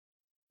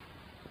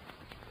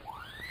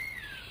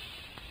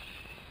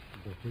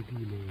The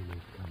demon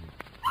is coming.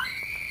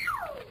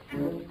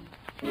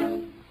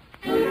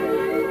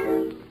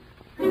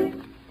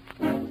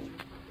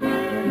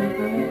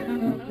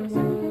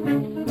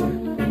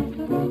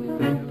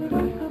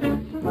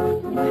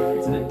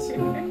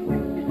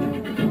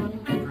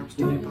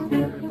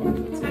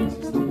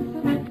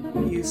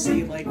 You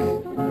see, like,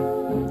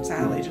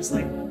 Sally just,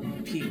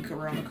 like, peek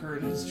around the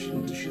curtains.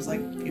 She's like,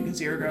 you can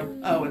see her go,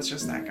 oh, it's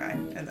just that guy.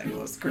 And then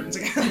close the curtains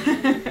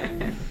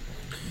again.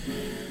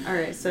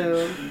 Alright,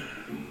 so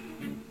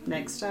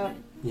next stop.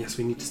 Yes,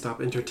 we need to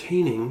stop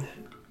entertaining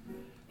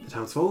the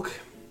townsfolk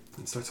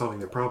and start solving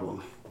their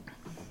problem.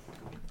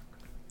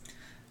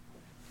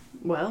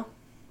 Well,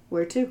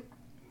 where to?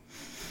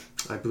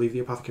 I believe the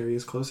apothecary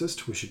is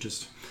closest. We should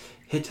just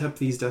hit up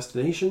these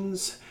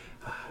destinations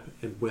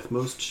with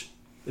most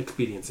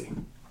expediency.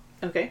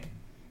 Okay.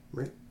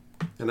 Right?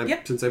 And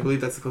since I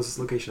believe that's the closest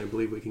location, I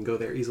believe we can go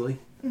there easily.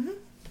 Mm-hmm.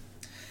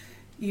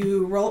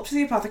 You roll up to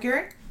the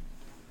apothecary,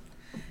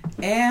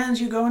 and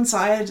you go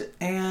inside,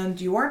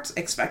 and you aren't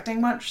expecting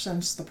much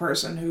since the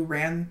person who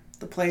ran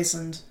the place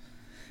and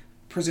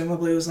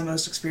presumably was the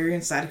most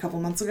experienced died a couple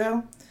months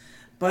ago.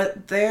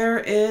 But there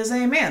is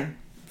a man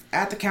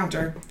at the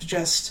counter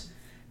just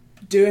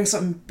doing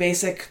some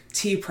basic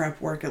tea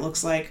prep work, it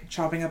looks like,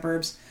 chopping up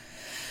herbs.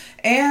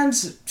 And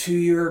to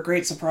your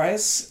great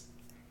surprise,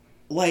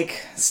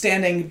 like,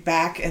 standing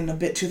back and a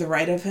bit to the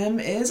right of him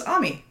is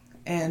Ami.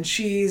 And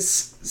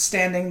she's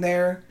standing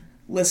there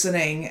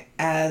listening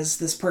as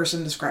this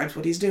person describes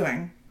what he's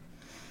doing.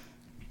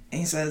 And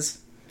he says,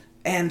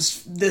 and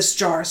this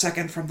jar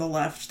second from the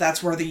left,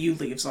 that's where the yew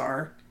leaves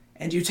are.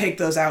 And you take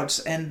those out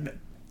and,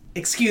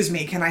 excuse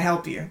me, can I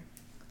help you?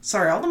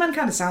 Sorry, all the men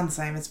kind of sound the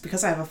same. It's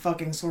because I have a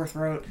fucking sore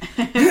throat.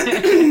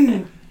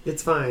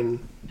 It's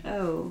fine.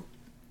 Oh.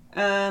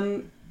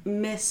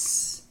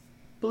 Miss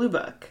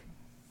Bluebuck.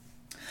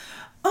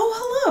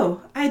 Oh,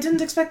 hello. I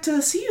didn't expect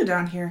to see you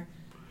down here.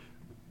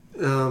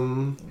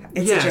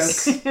 It's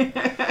yes.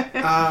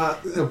 a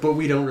joke. But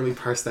we don't really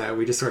parse that.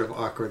 We just sort of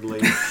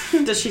awkwardly.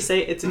 Does she say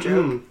it's a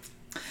joke?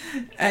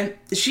 And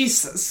she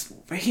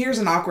hears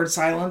an awkward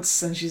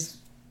silence, and she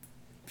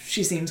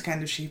seems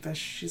kind of sheepish.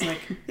 She's like,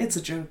 it's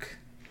a joke.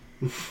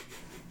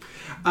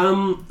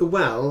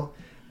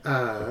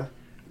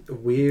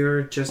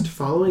 We're just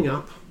following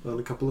up on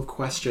a couple of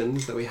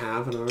questions that we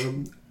have in our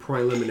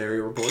preliminary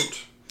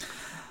report.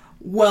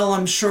 Well,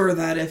 I'm sure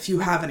that if you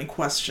have any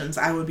questions,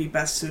 I would be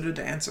best suited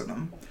to answer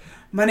them.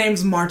 My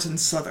name's Martin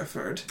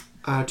Sutherford.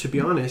 To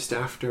be honest,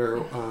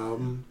 after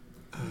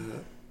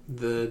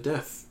the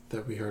death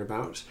that we heard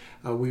about,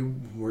 we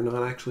were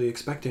not actually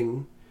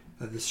expecting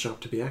this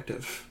shop to be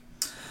active.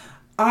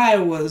 I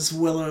was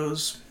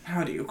Willow's,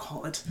 how do you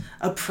call it,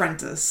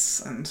 apprentice,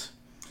 and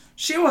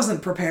she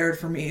wasn't prepared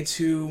for me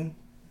to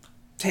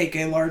take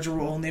a larger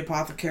role in the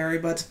apothecary,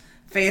 but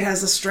fate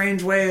has a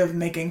strange way of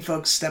making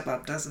folks step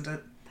up, doesn't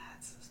it?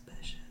 That's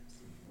suspicious.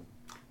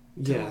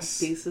 Yes.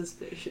 Don't be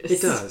suspicious.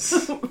 It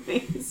does. Don't be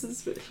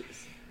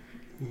suspicious.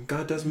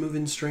 God does move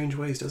in strange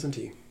ways, doesn't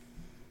he?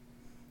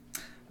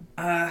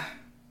 I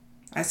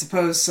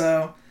suppose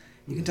so.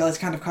 You can tell he's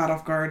kind of caught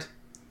off guard.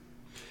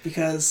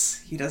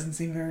 Because he doesn't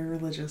seem very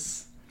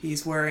religious.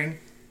 He's wearing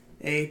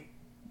a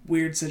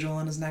weird sigil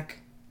on his neck.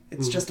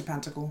 It's just a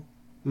pentacle.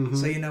 Mm-hmm.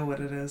 So you know what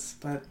it is.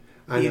 But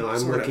I know,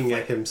 I'm looking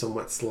at him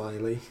somewhat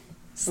slyly.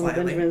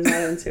 Slightly. Benjamin's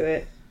not into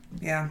it.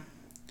 Yeah.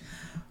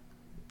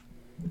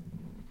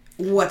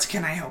 What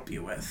can I help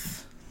you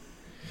with?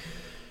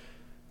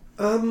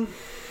 Well,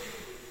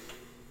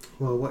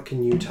 what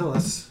can you tell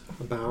us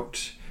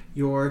about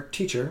your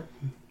teacher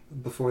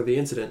before the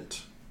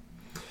incident?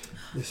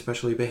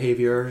 Especially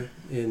behavior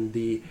in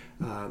the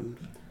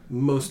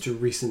most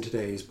recent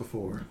days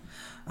before.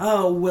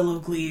 Oh, Willow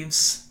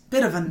Gleaves.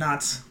 Bit of a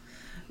nut.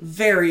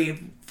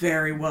 Very,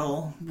 very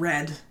well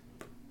read,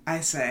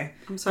 I say.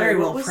 I'm sorry, very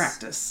well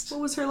practiced.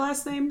 What was her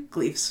last name?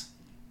 Gleaves.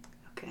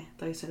 Okay, I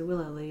thought you said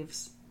Willow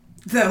Leaves.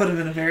 That would have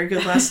been a very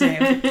good last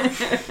name.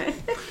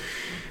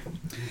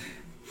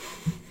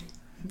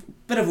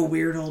 Bit of a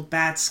weird old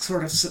bat,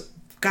 sort of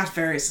got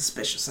very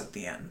suspicious at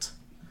the end.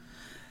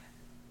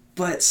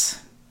 But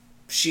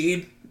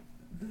she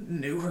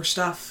knew her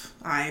stuff.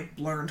 I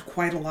learned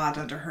quite a lot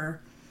under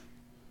her.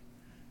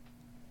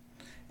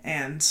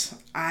 And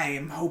I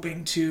am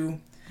hoping to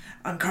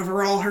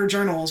uncover all her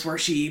journals where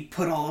she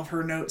put all of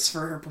her notes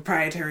for her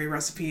proprietary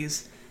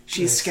recipes.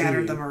 She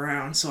scattered them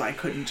around so I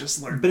couldn't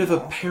just learn them. A bit of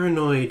a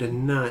paranoid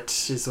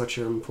nut is what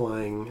you're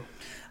implying.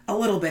 A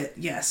little bit,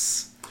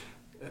 yes.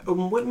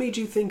 What made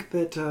you think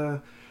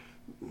that...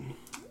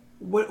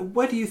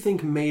 What do you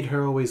think made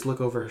her always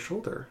look over her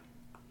shoulder?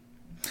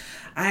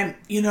 I'm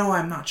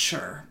not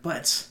sure,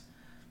 but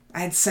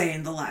I'd say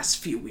in the last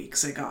few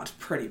weeks it got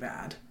pretty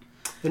bad.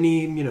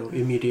 Any,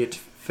 immediate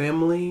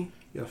family?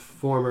 Your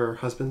former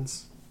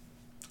husbands?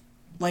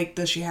 Like,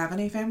 does she have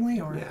any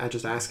family, or? Yeah,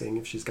 just asking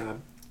if she's got...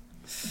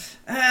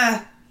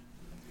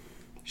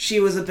 She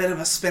was a bit of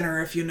a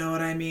spinner, if you know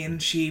what I mean.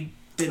 She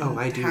didn't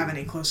have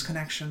any close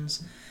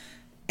connections.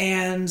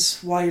 And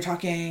while you're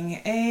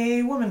talking,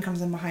 a woman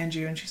comes in behind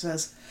you and she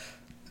says,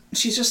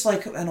 She's just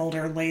like an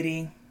older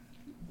lady.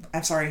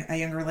 I'm sorry, a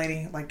younger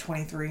lady, like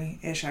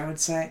 23-ish, I would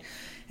say.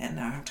 And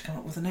now I have to come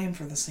up with a name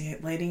for this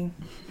lady.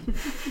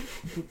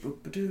 Boop,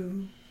 boop,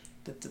 ba-doo.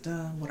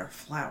 Da-da-da. What are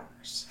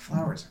flowers?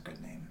 Flowers are a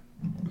good name.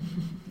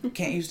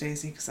 Can't use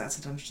Daisy because that's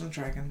a Dungeons and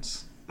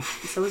Dragons.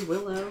 So is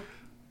Willow.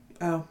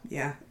 Oh,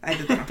 yeah. I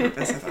did that on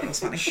purpose. I thought it was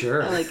funny.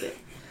 Sure. I like it.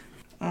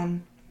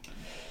 Um.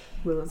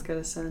 Willow's got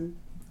a son.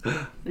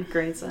 A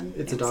grandson.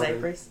 It's a named daughter.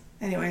 Cypress.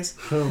 Anyways,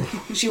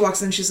 Oh. she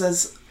walks in. She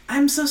says,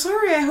 "I'm so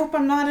sorry. I hope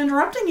I'm not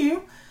interrupting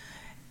you."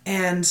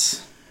 And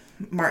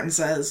Martin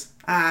says,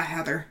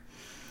 Heather,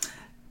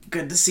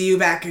 good to see you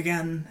back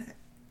again.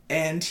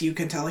 And you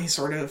can tell he's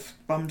sort of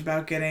bummed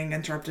about getting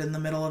interrupted in the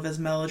middle of his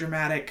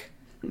melodramatic,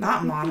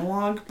 not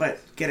monologue, but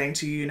getting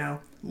to,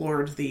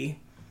 Lord the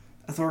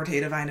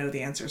authoritative, I know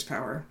the answers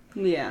power.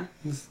 Yeah.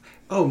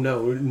 Oh,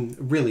 no,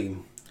 really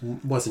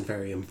wasn't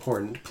very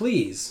important.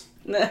 Please,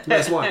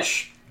 let's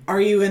watch.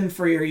 Are you in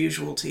for your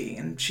usual tea?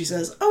 And she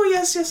says, oh,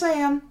 yes, I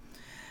am.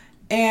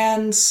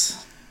 And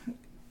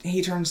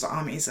he turns to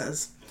Ami and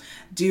says,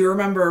 do you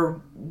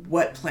remember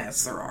what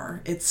plants there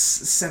are? It's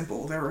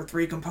simple. There are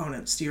 3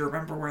 components. Do you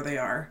remember where they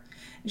are?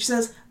 And she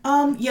says,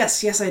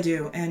 yes, I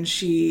do. And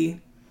she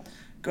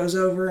goes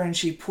over and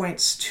she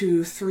points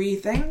to 3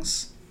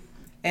 things.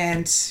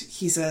 And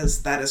he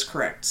says, that is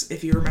correct.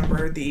 If you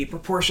remember the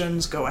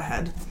proportions, go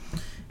ahead.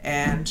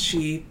 And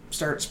she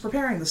starts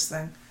preparing this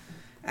thing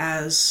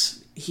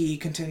as he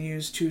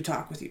continues to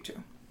talk with you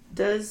two.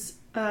 Does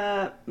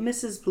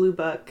Mrs.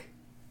 Bluebuck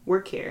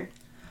work here?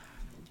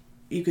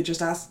 You could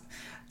just ask,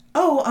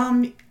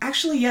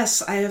 actually,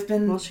 yes, I have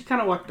been... Well, she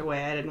kind of walked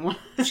away. I didn't want...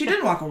 She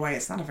didn't walk away.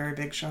 It's not a very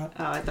big shot.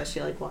 Oh, I thought she,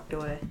 walked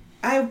away.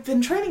 I've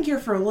been training here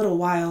for a little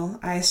while.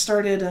 I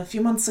started a few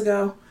months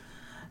ago.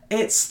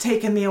 It's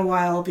taken me a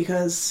while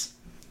because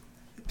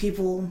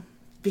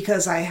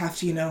I have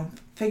to,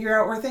 figure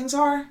out where things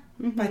are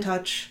by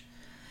touch.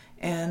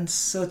 And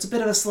so it's a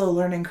bit of a slow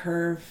learning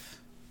curve.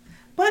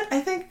 But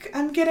I think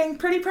I'm getting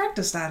pretty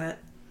practiced at it.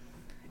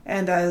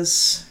 And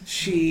as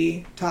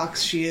she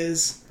talks, she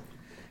is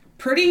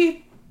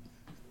pretty...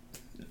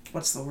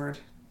 What's the word?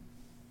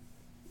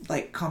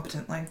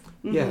 Competently.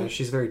 Yeah,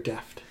 she's very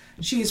deft.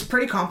 She's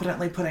pretty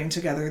competently putting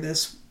together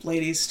this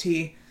lady's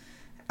tea.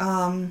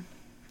 I'm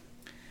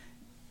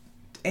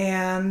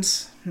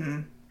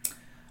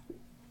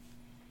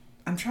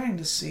trying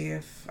to see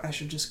if I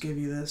should just give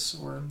you this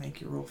or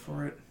make you roll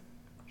for it.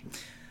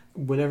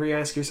 Whenever you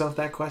ask yourself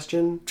that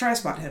question... Try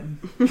spot hidden.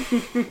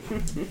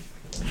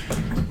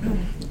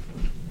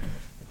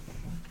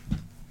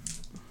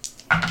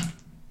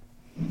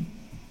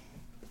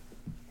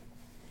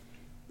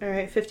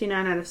 Alright,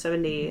 59 out of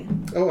 70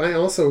 Oh, I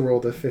also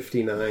rolled a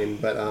 59,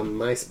 but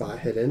my spot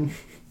hidden...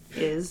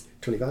 is...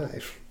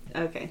 25.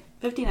 Okay,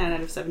 59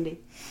 out of 70.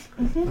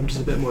 I'm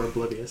just a bit more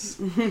oblivious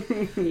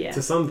Yeah.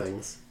 to some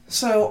things.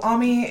 So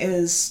Ami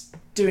is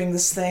doing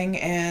this thing,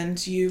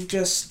 and you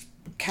just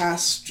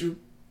cast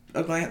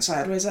a glance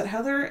sideways at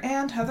Heather,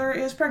 and Heather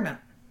is pregnant.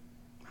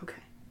 Okay.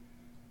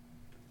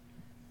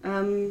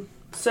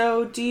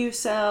 So do you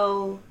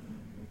sell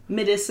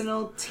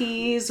medicinal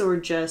teas or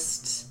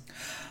just...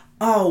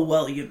 Oh,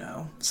 well,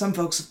 some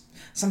folks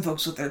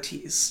with their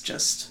teas,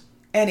 just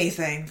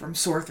anything from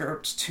sore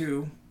throats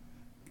to,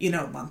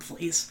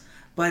 monthlies.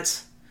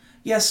 But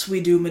yes,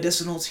 we do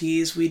medicinal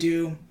teas, we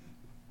do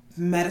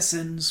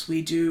medicines,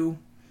 we do,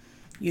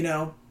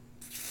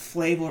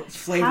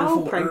 flavorful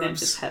How pregnant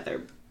herbs. is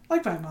Heather?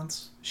 Like 5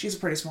 months. She's a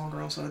pretty small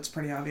girl, so it's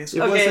pretty obvious.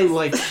 It Okay. wasn't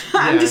like...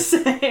 I'm yeah, just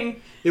saying.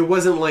 it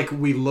wasn't like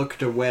we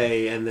looked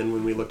away and then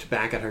when we looked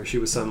back at her, she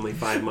was suddenly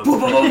 5 months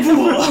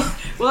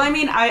Well, I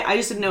mean, I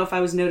just didn't know if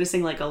I was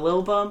noticing a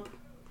little bump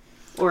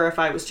or if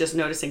I was just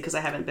noticing because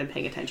I haven't been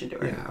paying attention to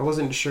her. Yeah, I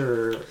wasn't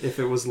sure if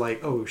it was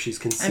she's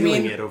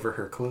concealing it over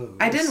her clothes.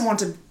 I didn't want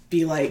to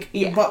be like,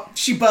 Yeah.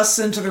 she busts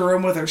into the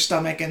room with her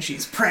stomach and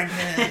she's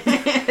pregnant.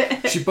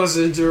 She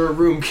busted into her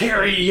room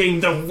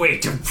carrying the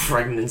weight of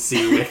pregnancy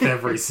with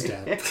every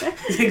step.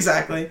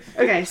 Exactly.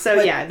 Okay, so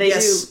But yeah, they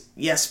do...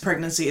 Yes,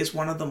 pregnancy is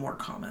one of the more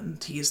common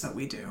teas that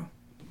we do.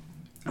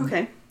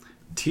 Okay.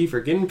 Tea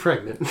for getting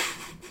pregnant.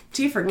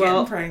 Tea for getting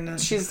Well, pregnant.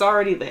 she's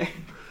already there.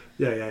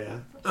 Yeah.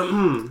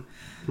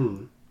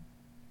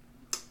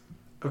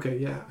 Okay,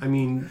 yeah. I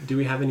mean, do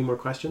we have any more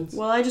questions?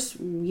 Well, I just,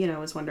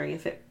 was wondering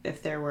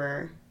if there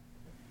were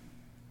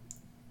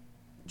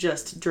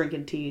just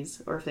drinking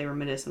teas or if they were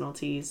medicinal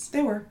teas.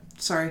 They were.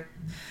 Sorry.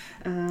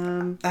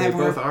 Um, I They have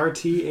both heard- are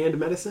tea and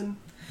medicine?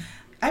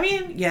 I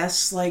mean,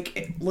 yes.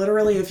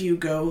 Literally, if you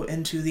go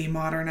into the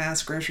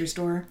modern-ass grocery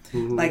store,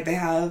 they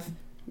have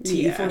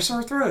tea Yeah. for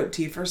sore throat,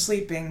 tea for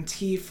sleeping,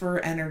 tea for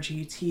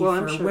energy, tea well,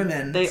 for I'm sure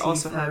women. they tea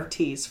also for... have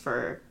teas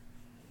for...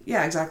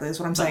 Yeah, exactly. That's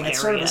what I'm saying. It's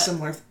sort of a Malaria.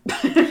 similar...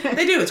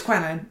 They do. It's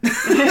quinine.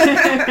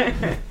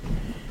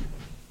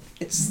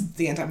 It's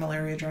the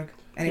anti-malaria drug.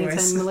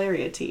 Anyways.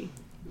 Anti-malaria tea.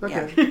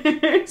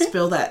 Okay.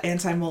 Spill that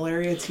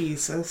anti-malaria tea,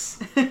 sis.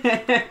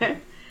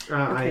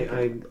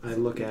 I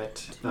look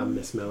at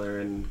Miss Miller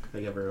and I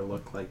give her a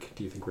look like,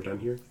 do you think we're done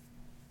here?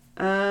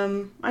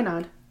 I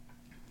nod.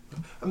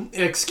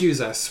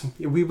 Excuse us.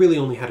 We really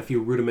only had a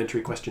few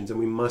rudimentary questions, and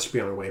we must be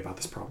on our way about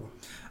this problem.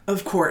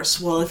 Of course.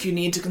 Well, if you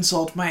need to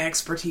consult my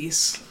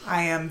expertise,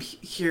 I am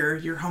here,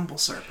 your humble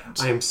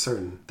servant. I am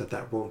certain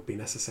that won't be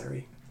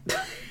necessary.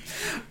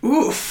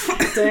 Oof.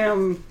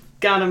 Damn.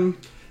 Got him.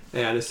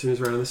 And as soon as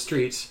we're out on the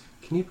street,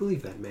 can you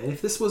believe that, man?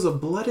 If this was a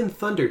Blood and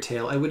Thunder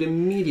tale, I would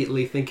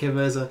immediately think him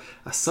as a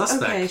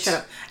suspect. Okay, shut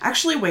up.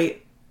 Actually,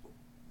 wait.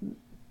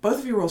 Both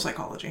of you roll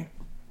psychology.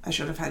 I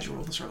should have had you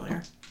roll this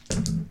earlier.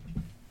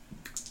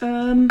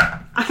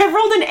 I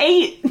rolled an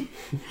 8.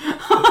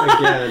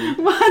 Again.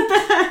 What the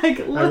heck?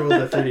 I rolled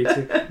a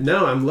 32.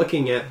 No, I'm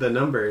looking at the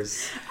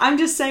numbers. I'm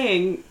just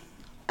saying,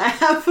 I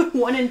have a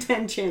 1 in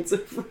 10 chance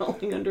of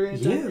rolling under a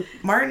 10. Yeah.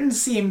 Martin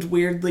seemed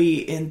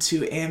weirdly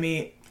into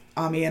Ami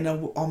in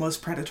an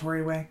almost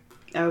predatory way.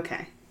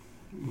 Okay.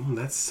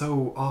 That's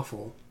so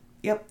awful.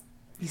 Yep.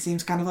 He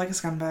seems kind of like a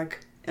scumbag.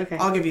 Okay.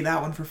 I'll give you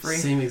that one for free.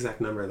 Same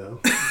exact number, though.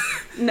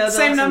 No, the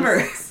Same last number.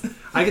 one's 6.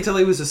 I could tell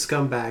he was a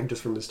scumbag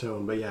just from his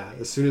tone, but yeah,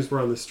 as soon as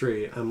we're on the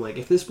street, I'm like,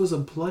 if this was a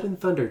Blood and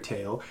Thunder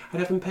tale, I'd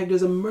have him pegged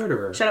as a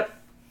murderer. Shut up.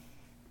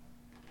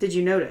 Did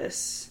you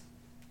notice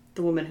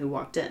the woman who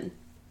walked in?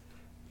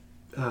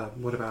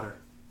 What about her?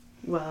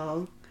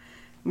 Well,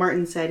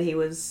 Martin said he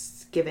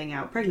was giving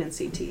out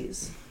pregnancy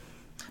teas.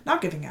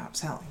 Not giving out,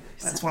 selling.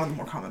 That's one of the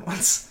more common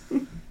ones.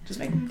 Just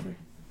making it clear.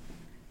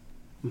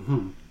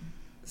 Mm-hmm.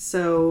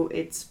 So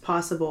it's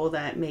possible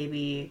that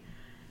maybe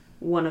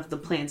one of the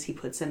plants he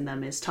puts in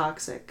them is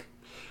toxic.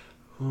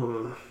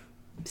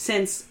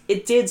 Since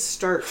it did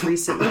start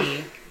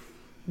recently,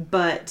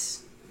 but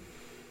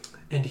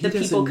And he the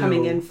doesn't people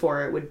coming know- in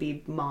for it would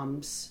be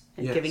moms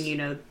and Yes.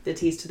 giving, the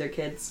teas to their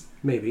kids.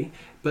 Maybe,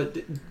 but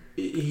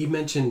he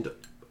mentioned,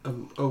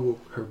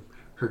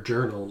 her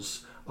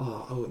journals.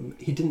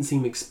 He didn't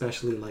seem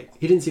especially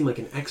he didn't seem like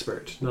an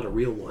expert, not a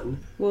real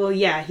one. Well,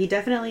 yeah, he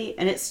definitely,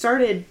 and it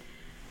started,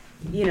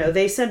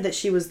 they said that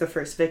she was the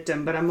first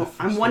victim, but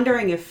I'm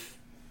wondering if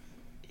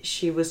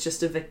she was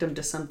just a victim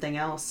to something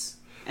else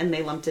and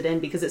they lumped it in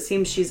because it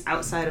seems she's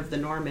outside of the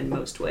norm in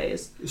most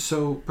ways.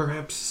 So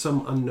perhaps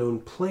some unknown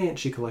plant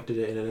she collected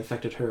it in and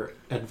affected her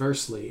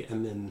adversely,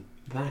 and then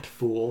that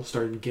fool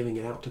started giving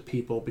it out to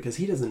people because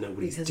he doesn't know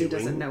what he's doing. Because he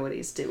doesn't know what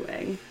he's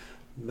doing.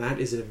 That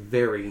is a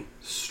very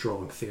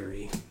strong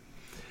theory.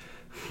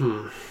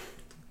 How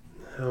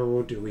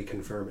do we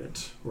confirm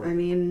it? Or- I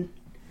mean,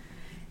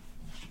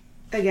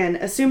 again,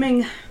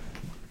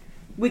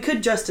 we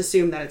could just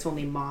assume that it's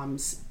only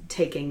moms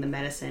taking the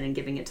medicine and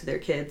giving it to their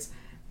kids,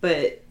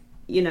 but,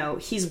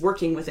 he's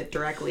working with it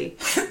directly,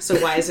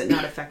 so why is it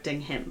not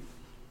affecting him?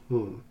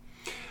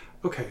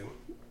 Okay.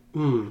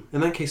 In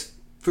that case,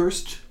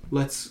 first,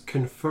 let's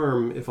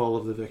confirm if all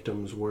of the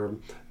victims were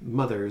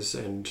mothers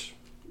and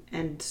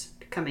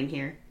coming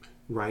here.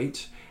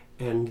 right,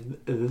 and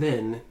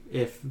then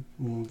if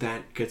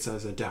that gets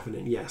us a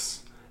definite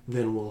yes,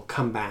 then we'll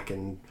come back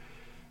and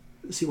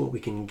see what we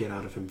can get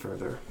out of him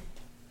further.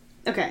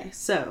 Okay,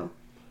 so,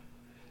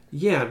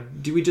 Yeah,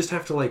 do we just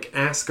have to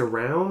ask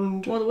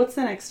around? well, what's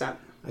the next step?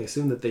 I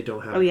assume that they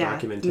don't have yeah,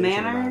 documentation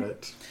manor? about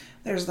it.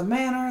 There's the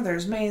manor,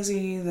 there's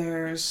Maisie,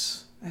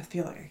 there's... I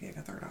feel like I gave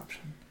a third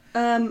option.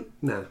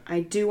 Nah. I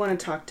do want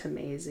to talk to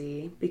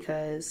Maisie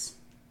because,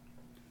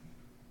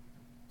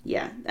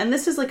 yeah, and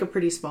this is a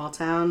pretty small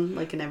town,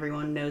 and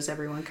everyone knows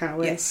everyone kind of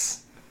way.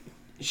 Yes.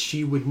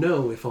 She would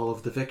know if all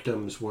of the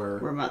victims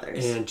were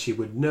mothers. And she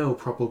would know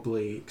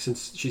probably,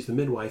 since she's the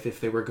midwife, if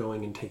they were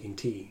going and taking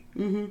tea.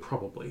 Mm-hmm.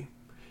 Probably.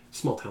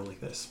 Small town like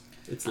this.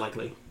 It's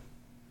likely.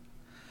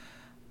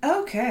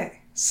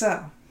 Okay,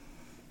 so...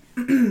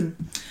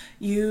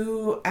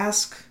 you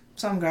ask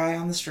some guy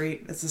on the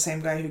street. It's the same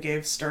guy who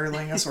gave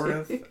Sterling a sort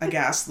of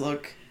aghast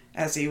look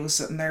as he was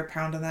sitting there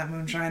pounding that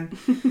moonshine.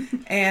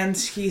 And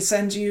he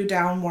sends you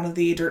down one of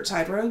the dirt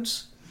side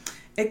roads.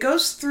 It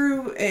goes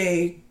through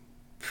a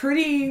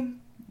pretty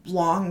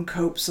long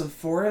copse of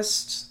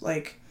forest.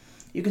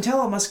 You can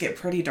tell it must get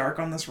pretty dark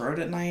on this road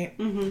at night.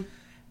 Mm-hmm.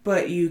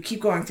 But you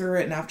keep going through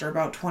it, and after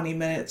about 20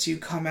 minutes, you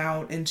come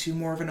out into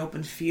more of an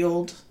open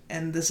field.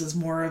 And this is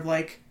more of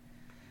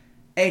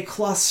a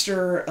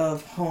cluster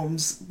of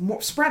homes,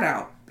 more spread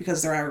out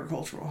because they're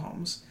agricultural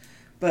homes.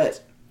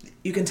 But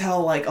you can tell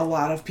a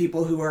lot of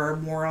people who are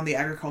more on the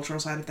agricultural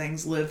side of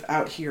things live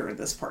out here in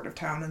this part of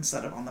town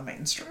instead of on the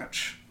main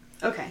stretch.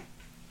 Okay.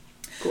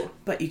 Cool.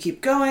 But you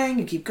keep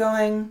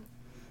going,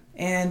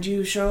 and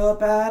you show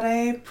up at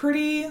a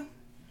pretty...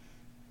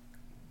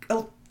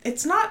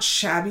 It's not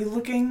shabby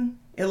looking.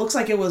 It looks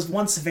like it was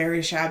once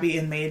very shabby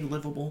and made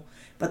livable.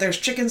 But there's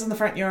chickens in the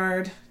front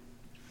yard.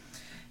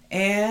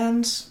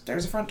 And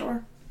there's a front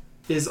door.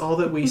 Is all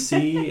that we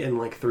see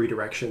in 3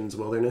 directions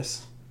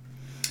wilderness?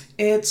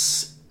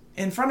 It's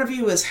in front of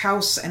you is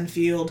house and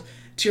field.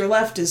 To your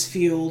left is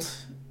field,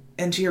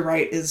 and to your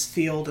right is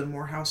field and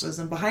more houses.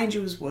 And behind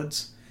you is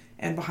woods,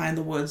 and behind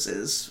the woods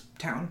is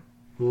town.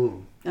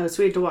 Oh, so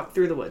we had to walk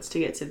through the woods to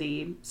get to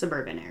the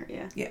suburban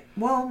area. Yeah.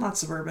 Well, not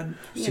suburban.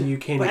 So you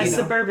can't As even,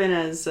 suburban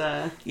as...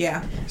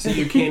 Yeah. so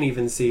you can't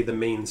even see the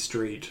main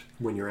street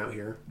when you're out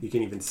here. You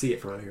can't even see it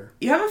from out here.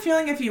 You have a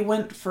feeling if you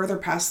went further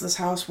past this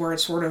house where it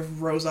sort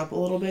of rose up a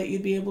little bit,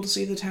 you'd be able to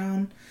see the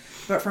town.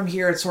 But from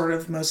here, it's sort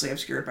of mostly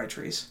obscured by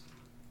trees.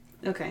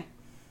 Okay.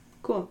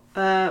 Cool.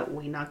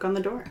 We knock on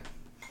the door.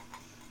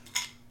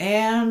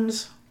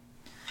 And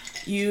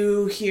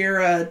you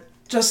hear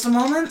just a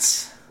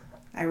moment.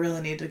 I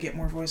really need to get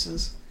more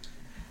voices.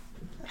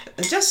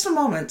 Just a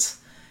moment.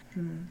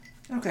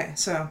 Okay,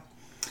 so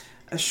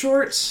a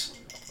short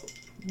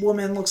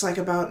woman, looks like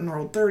about in her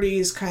old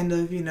 30s, kind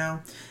of,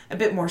 a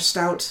bit more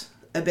stout,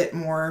 a bit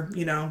more,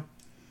 a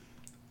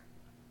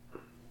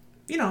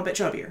bit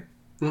chubbier.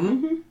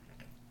 Mm-hmm.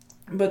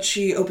 But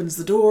she opens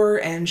the door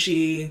and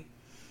she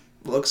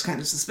looks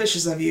kind of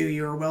suspicious of you.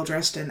 You're well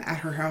dressed and at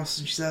her house,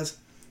 and she says,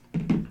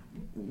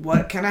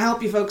 "What can I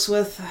help you folks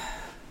with?"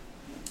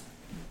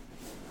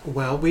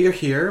 Well, we are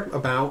here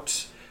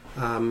about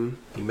the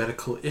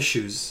medical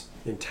issues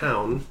in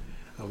town.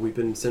 We've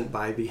been sent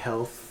by the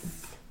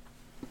health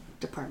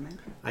Department.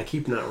 I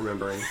keep not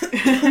remembering.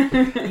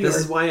 This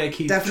is why I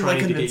keep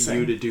trying to get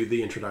you to do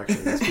the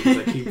introductions, because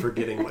I keep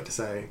forgetting what to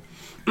say.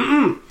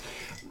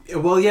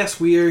 Well, yes,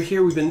 we are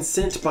here. We've been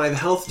sent by the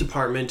health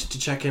department to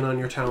check in on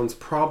your town's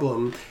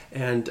problem,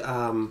 and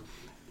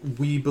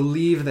we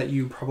believe that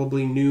you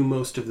probably knew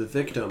most of the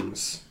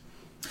victims.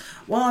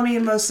 Well, I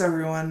mean, most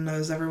everyone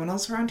knows everyone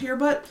else around here,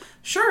 but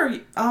sure,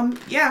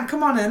 yeah,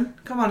 come on in.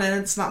 Come on in.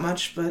 It's not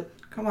much, but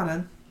come on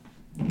in.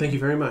 Thank you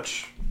very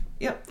much.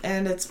 Yep,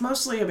 and it's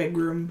mostly a big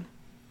room.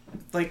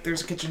 Like,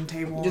 there's a kitchen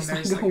table. Just and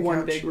like there's a one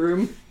couch. big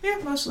room. Yeah,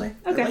 mostly.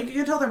 Okay. Like, you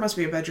can tell there must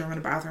be a bedroom and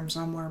a bathroom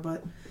somewhere,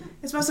 but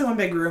it's mostly one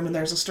big room, and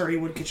there's a sturdy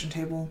wood kitchen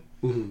table.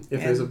 Mm-hmm.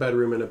 If there's a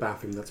bedroom and a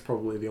bathroom, that's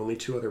probably the only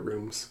two other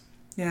rooms.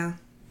 Yeah,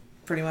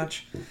 pretty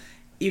much.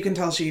 You can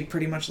tell she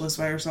pretty much lives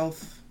by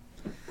herself.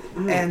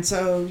 And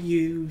so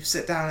you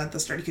sit down at the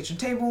sturdy kitchen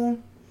table,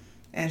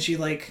 and she,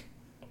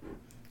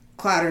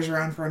 clatters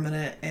around for a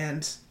minute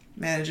and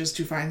manages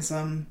to find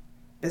some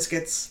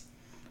biscuits.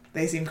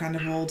 They seem kind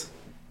of old,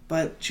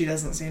 but she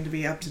doesn't seem to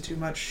be up to too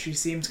much. She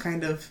seems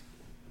kind of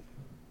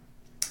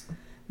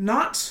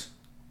not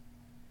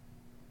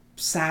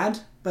sad,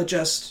 but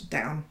just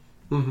down.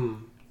 Mm-hmm.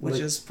 Which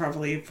is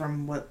probably,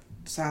 from what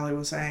Sally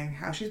was saying,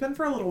 how she's been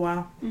for a little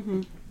while.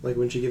 Mm-hmm. Like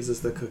when she gives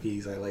us the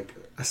cookies, I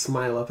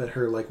smile up at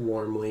her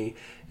warmly,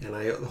 and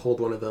I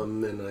hold one of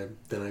them, and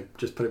then I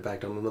just put it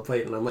back down on the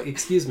plate, and I'm like,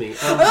 "Excuse me."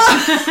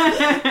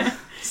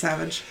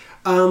 Savage.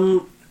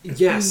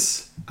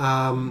 Yes.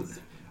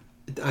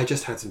 I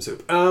just had some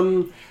soup.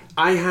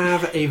 I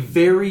have a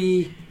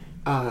very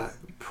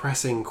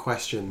pressing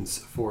questions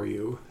for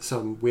you.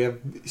 We have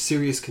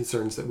serious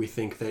concerns that we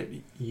think that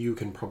you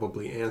can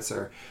probably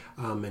answer,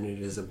 and it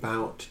is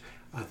about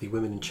the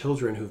women and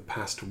children who've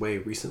passed away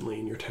recently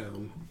in your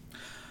town.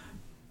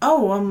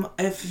 Oh,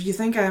 if you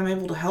think I'm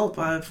able to help,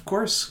 of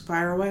course,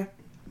 fire away.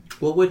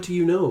 Well, what do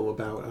you know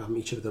about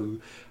each of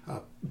them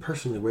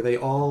personally? Were they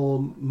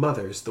all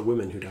mothers, the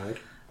women who died?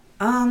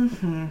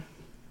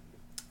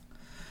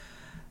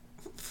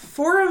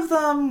 4 of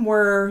them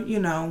were,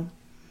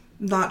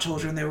 not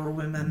children, they were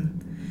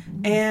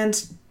women. And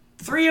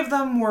 3 of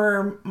them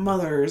were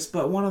mothers,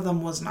 but one of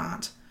them was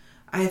not.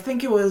 I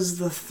think it was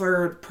the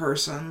 3rd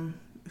person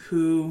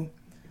who...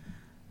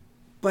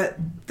 But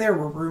there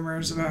were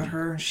rumors about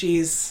her.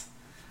 She's...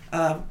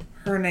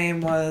 her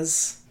name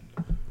was...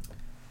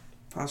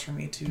 Pause for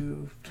me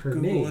to Her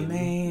Google a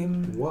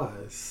name.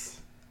 Was...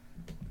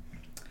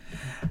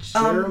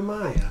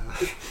 Jeremiah.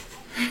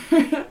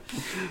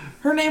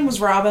 Her name was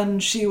Robin.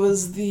 She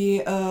was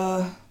the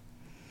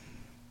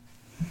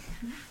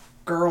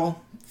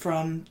girl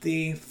from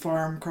the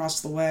farm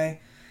across the way.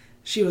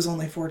 She was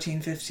only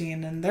 14,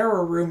 15, and there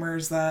were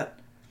rumors that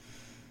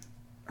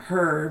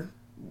her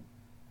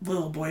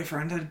little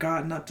boyfriend had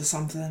gotten up to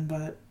something,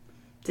 but...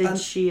 Did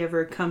she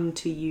ever come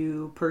to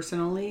you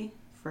personally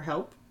for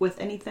help with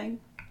anything?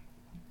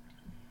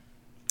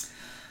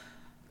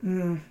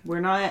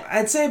 We're not...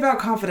 I'd say about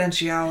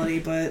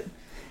confidentiality, but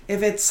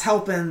if it's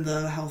helping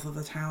the health of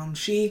the town,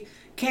 she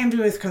came to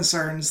me with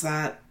concerns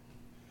that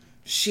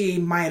she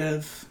might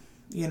have,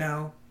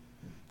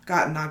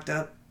 gotten knocked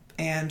up,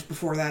 and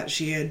before that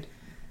she had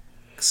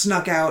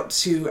snuck out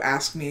to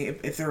ask me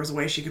if there was a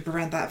way she could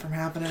prevent that from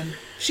happening.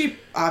 She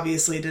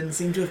obviously didn't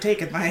seem to have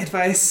taken my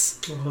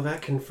advice. Well,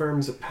 that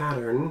confirms a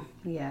pattern.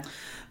 Yeah.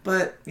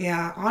 But,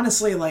 yeah,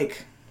 honestly,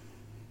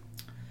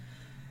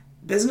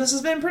 business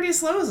has been pretty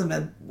slow as a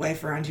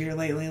midwife around here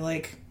lately.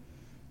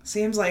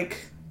 Seems like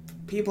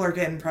people are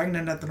getting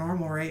pregnant at the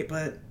normal rate,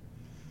 but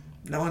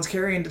no one's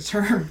carrying to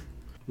term.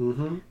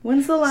 Mm-hmm.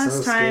 When's the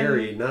last time...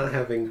 scary, not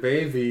having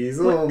babies.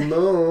 Oh,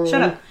 no.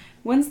 Shut up.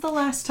 When's the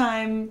last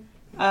time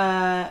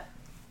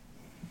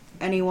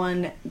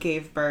anyone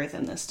gave birth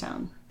in this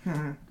town?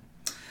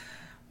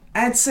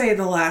 I'd say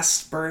the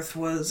last birth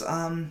was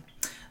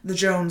the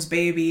Jones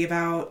baby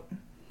about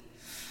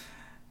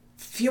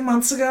 4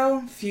 months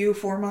ago.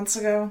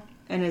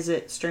 And is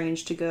it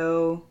strange to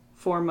go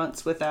 4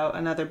 months without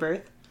another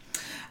birth?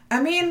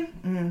 I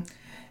mean,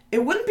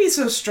 it wouldn't be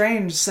so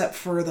strange except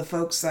for the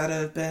folks that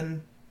have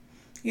been,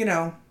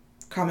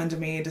 coming to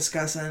me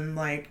discussing,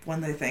 like,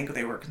 when they think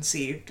they were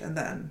conceived, and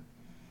then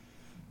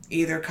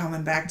either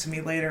coming back to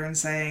me later and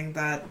saying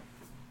that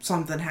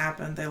something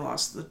happened, they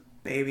lost the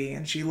baby,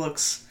 and she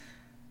looks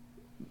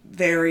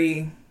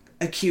very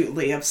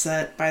acutely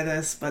upset by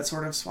this, but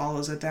sort of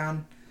swallows it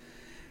down.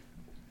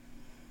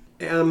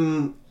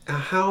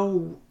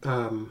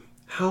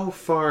 How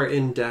far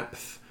in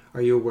depth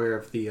are you aware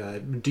of the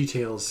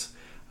details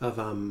of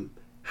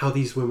how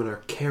these women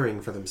are caring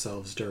for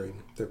themselves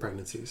during their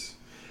pregnancies?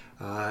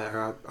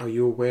 Are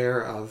you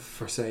aware of,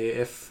 for say,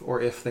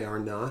 if they are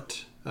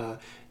not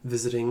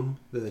visiting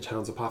the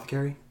town's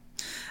apothecary?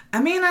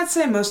 I mean, I'd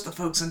say most of the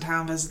folks in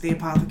town visit the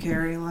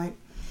apothecary. Like,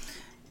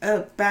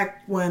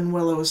 back when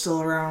Willow was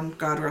still around,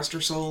 God rest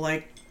her soul,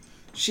 like,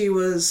 she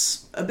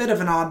was a bit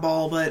of an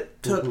oddball, but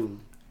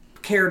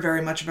cared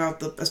very much about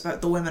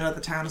the women of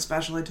the town,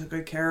 especially, took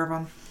good care of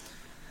them.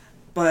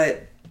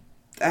 But,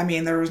 I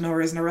mean, there was no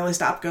reason to really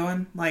stop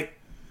going. Like,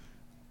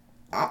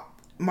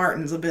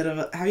 Martin's a bit of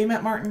a... Have you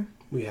met Martin?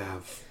 We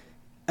have.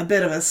 A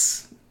bit of a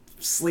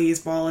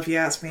sleazeball, if you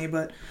ask me,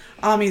 but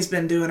Ami's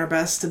been doing her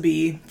best to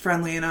be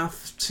friendly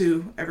enough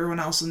to everyone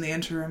else in the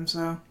interim,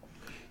 so...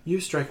 You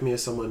strike me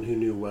as someone who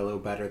knew Willow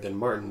better than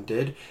Martin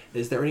did.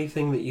 Is there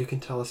anything that you can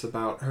tell us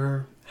about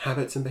her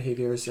habits and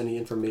behaviors? Any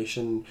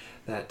information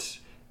that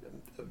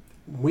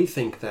we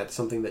think that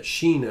something that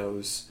she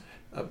knows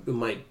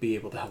might be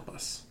able to help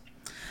us?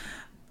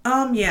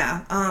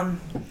 Yeah.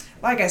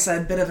 Like I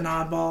said, bit of an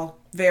oddball,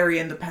 very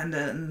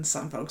independent, and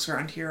some folks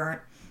around here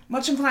aren't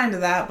much inclined to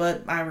that,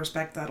 but I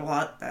respect that a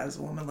lot as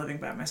a woman living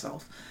by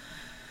myself.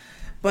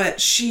 But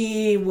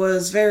she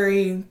was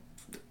very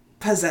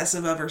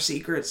possessive of her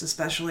secrets,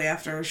 especially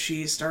after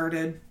she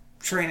started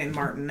training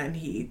Martin, and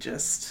he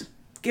just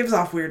gives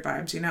off weird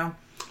vibes,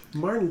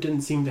 Martin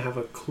didn't seem to have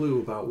a clue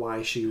about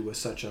why she was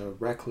such a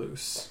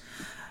recluse.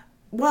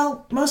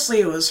 Well,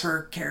 mostly it was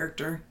her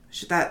character.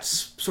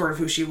 That's sort of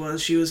who she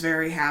was. She was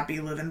very happy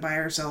living by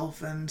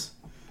herself and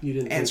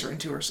answering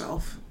to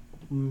herself.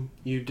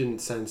 You didn't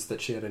sense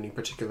that she had any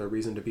particular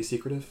reason to be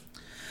secretive?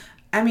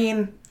 I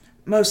mean,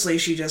 mostly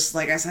she just,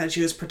 like I said,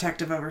 she was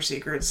protective of her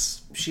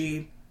secrets.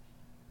 She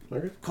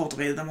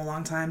cultivated them a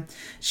long time.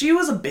 She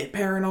was a bit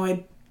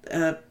paranoid.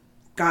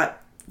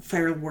 Got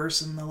fairly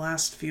worse in the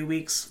last few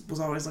weeks. Was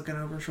always looking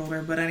over her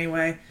shoulder. But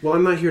anyway. Well,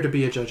 I'm not here to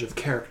be a judge of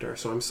character,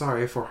 so I'm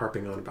sorry for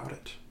harping on about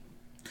it.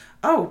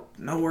 Oh,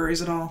 no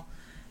worries at all.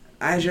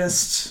 I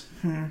just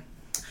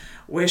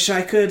wish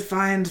I could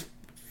find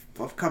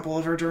a couple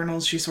of her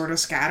journals. She sort of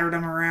scattered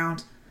them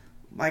around.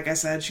 Like I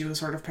said, she was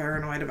sort of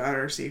paranoid about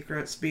her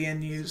secrets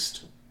being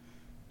used.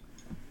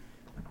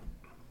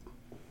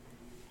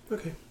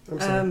 Okay, I'm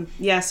sorry.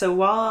 Yeah, so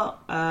while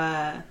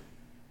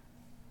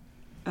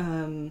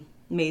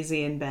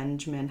Maisie and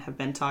Benjamin have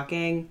been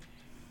talking,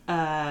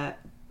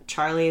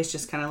 Charlie has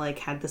just kind of like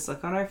had this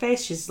look on her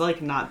face. She's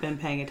like not been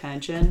paying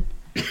attention.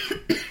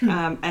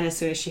 And as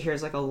soon as she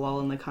hears like a lull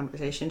in the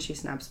conversation, she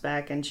snaps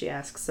back and she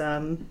asks,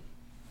 is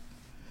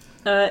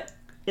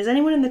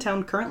anyone in the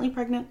town currently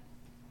pregnant?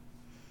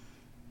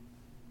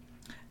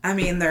 I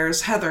mean,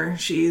 there's Heather.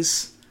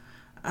 She's...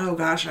 Oh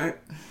gosh, I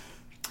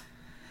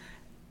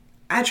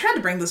tried to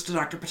bring this to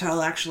Dr.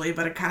 Patel, actually,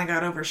 but it kind of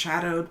got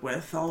overshadowed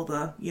with all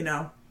the,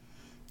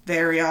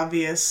 very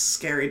obvious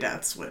scary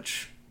deaths,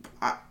 which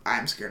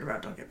I'm scared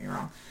about, don't get me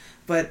wrong.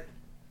 But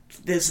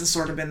this has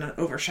sort of been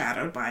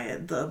overshadowed by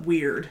it, the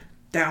weird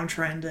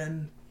downtrend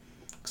in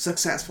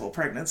successful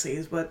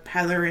pregnancies. But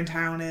Heather in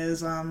town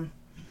is, I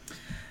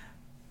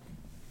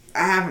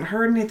haven't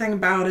heard anything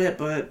about it,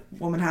 but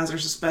woman has her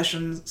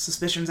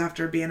suspicions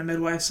after being a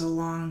midwife so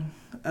long.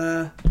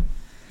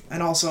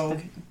 And also,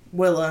 okay.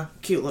 Willa,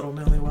 cute little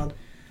newlywed,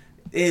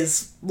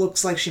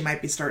 looks like she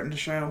might be starting to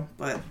show,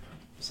 but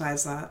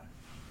besides that.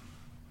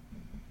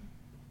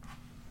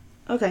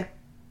 Okay.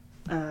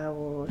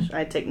 Well,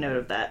 I take note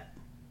of that.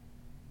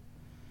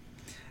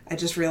 I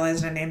just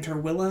realized I named her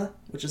Willa,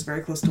 which is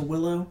very close to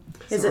Willow.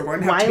 Is so it we're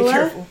going to have to be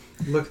careful.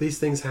 Look, these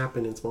things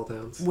happen in small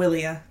towns.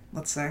 Willia,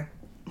 let's say.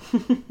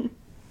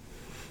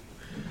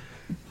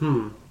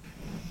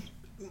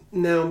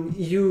 Now,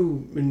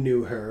 you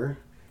knew her.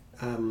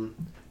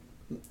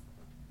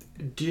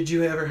 Did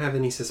you ever have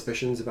any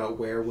suspicions about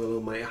where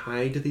Willow might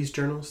hide these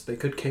journals? They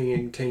could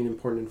contain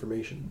important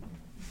information.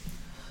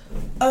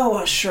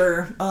 Oh,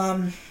 sure.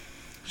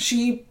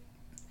 She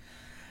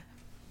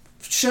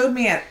showed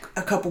me at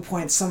a couple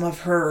points some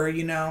of her,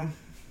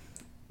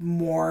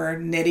 more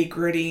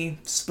nitty-gritty,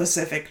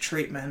 specific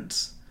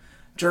treatment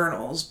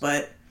journals,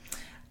 but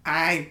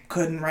I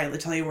couldn't rightly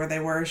tell you where they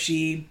were.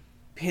 She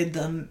hid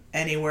them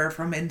anywhere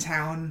from in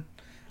town,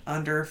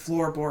 under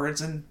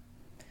floorboards, and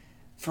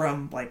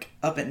from,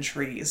 up in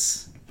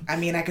trees. I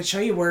mean, I could show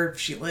you where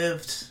she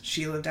lived.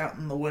 She lived out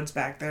in the woods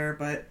back there,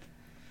 but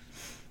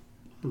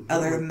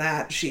other than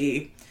that,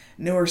 she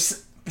knew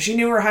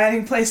her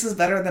hiding places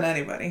better than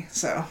anybody,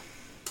 so...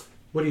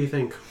 What do you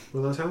think?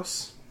 Willow's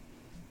house?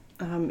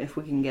 If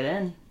we can get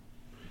in.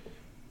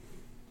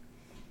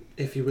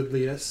 If you would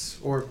lead us,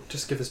 or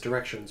just give us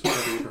directions,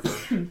 whatever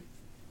you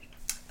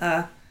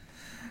prefer.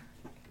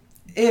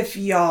 If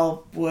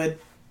y'all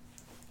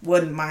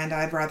wouldn't mind,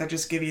 I'd rather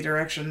just give you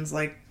directions.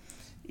 Like,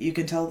 you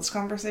can tell this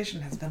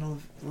conversation has been a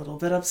little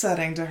bit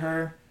upsetting to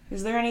her.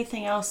 Is there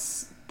anything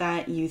else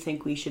that you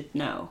think we should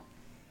know?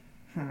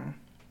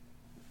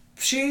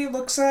 She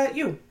looks at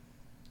you,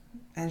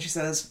 and she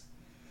says,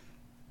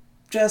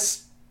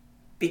 just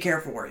be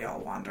careful where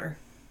y'all wander.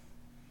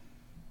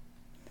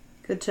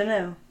 Good to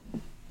know.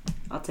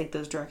 I'll take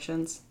those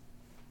directions.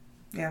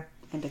 Yeah.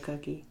 And a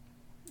cookie.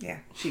 Yeah,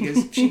 she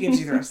gives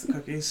you the rest of the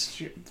cookies.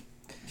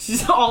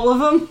 She's all of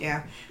them?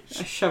 Yeah.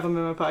 I shove them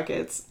in my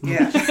pockets.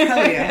 Yeah.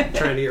 Hell yeah.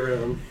 Trying to get rid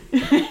of them.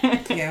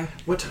 Yeah.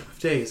 What time of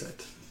day is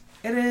it?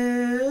 It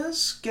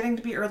is getting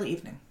to be early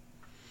evening.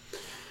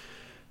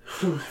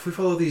 If we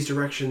follow these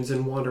directions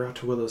and wander out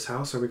to Willow's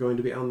house, are we going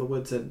to be out in the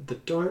woods at the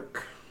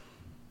dark?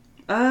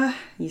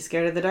 You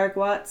scared of the dark,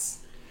 Watts?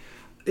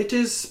 It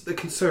is a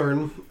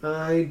concern.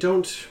 I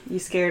don't... You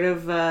scared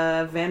of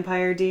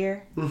vampire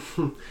deer?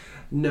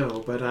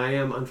 No, but I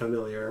am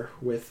unfamiliar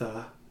with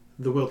the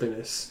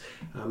wilderness.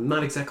 I'm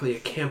not exactly a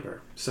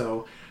camper,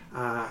 so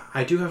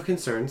I do have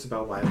concerns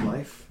about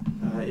wildlife.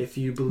 If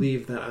you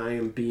believe that I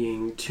am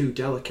being too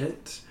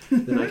delicate,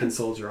 then I can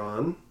soldier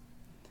on.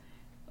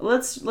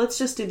 Let's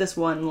just do this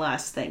one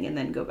last thing and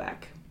then go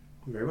back.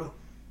 Very well.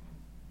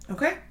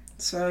 Okay,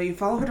 so you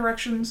follow her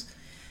directions.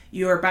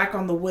 You are back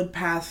on the wood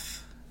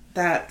path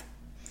that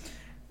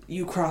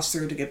you cross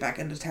through to get back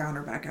into town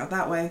or back out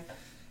that way.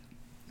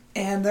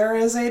 And there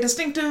is a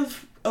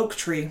distinctive oak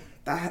tree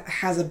that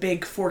has a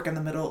big fork in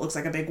the middle. It looks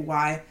like a big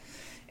Y.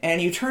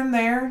 And you turn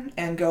there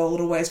and go a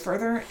little ways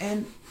further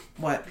and...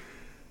 What?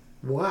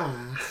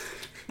 Why?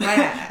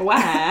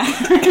 Why?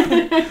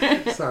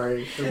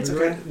 Sorry. It's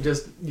okay.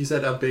 Just, you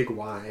said a big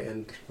Y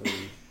and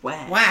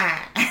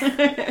Why?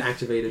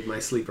 activated my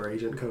sleeper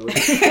agent code.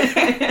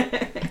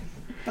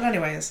 But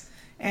anyways,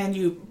 and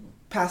you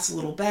pass a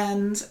little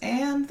bend,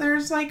 and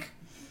there's like,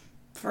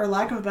 for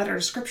lack of a better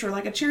description,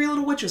 like a cheery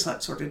little witch's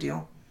hut sort of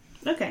deal.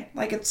 Okay.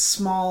 Like, it's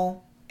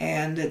small,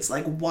 and it's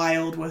like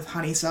wild with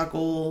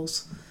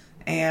honeysuckles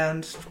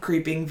and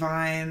creeping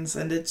vines,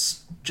 and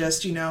it's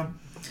just,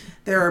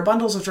 there are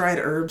bundles of dried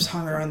herbs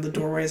hung around the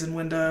doorways and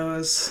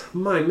windows.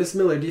 Mine, Miss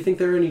Miller, do you think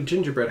there are any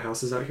gingerbread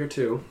houses out here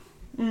too?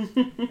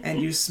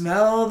 And you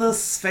smell the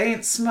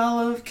faint smell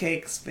of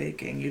cakes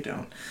baking. You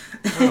don't.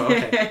 Oh,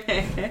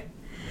 okay.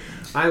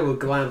 I will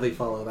gladly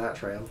follow that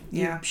trail.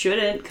 Yeah. You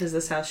shouldn't, because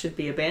this house should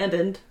be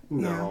abandoned.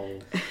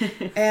 No.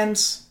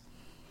 And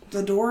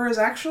the door is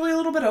actually a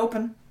little bit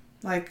open.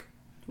 Like,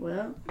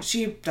 Well,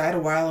 she died a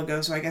while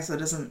ago, so I guess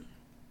it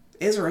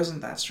is or isn't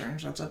that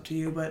strange. That's up to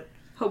you, but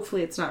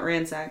hopefully it's not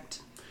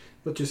ransacked.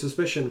 What's your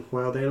suspicion?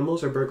 Wild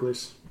animals or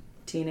burglars?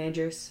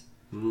 Teenagers.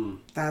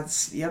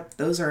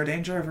 those are a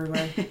danger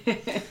everywhere.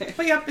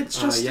 But yep, it's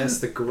just... yes,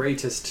 the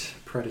greatest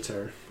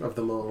predator of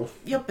them all.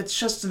 Yep, it's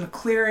just in a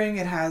clearing.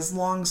 It has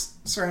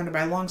surrounded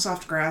by long,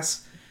 soft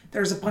grass.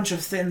 There's a bunch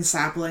of thin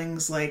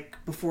saplings, like,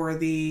 before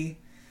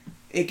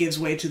it gives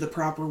way to the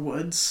proper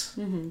woods.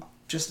 Mm-hmm.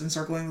 Just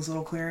encircling this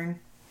little clearing.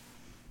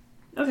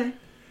 Okay.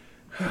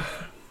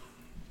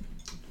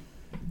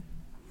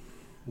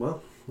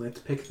 Well, let's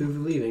pick through the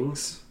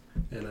leavings.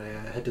 And I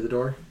head to the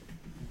door.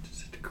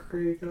 Just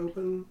creak it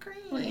open.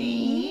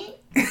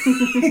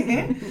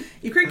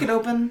 You creak it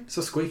open.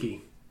 So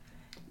squeaky.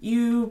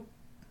 You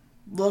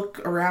look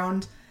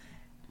around.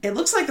 It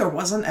looks like there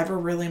wasn't ever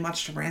really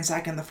much to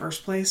ransack in the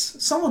first place.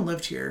 Someone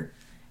lived here,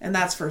 and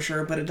that's for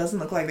sure, but it doesn't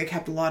look like they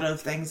kept a lot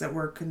of things that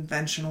were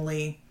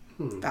conventionally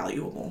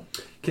valuable.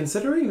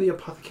 Considering the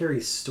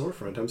apothecary's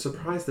storefront, I'm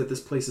surprised that this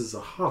place is a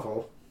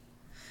hovel.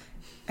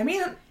 I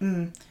mean,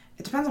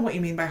 it depends on what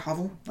you mean by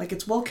hovel. Like,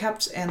 it's well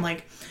kept, and,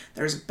 like,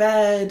 there's a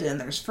bed,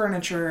 and there's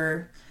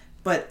furniture,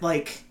 but,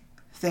 like,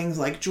 things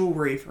like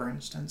jewelry, for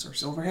instance, or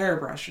silver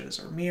hairbrushes,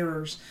 or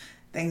mirrors,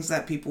 things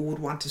that people would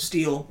want to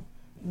steal.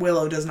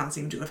 Willow does not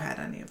seem to have had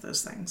any of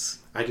those things.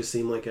 I just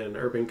seem like an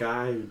urban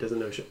guy who doesn't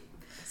know shit.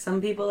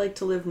 Some people like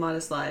to live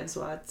modest lives,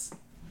 Watts.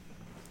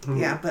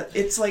 Yeah, but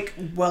it's, like,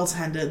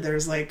 well-tended.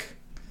 There's, like,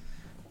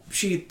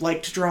 she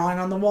liked drawing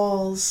on the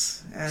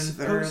walls, and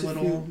there are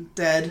little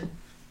dead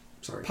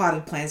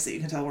potted plants that you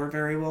can tell were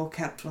very well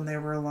kept when they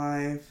were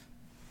alive.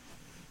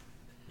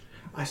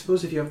 I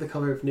suppose if you have the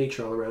color of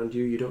nature all around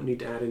you, you don't need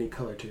to add any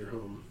color to your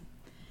home.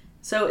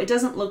 So it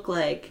doesn't look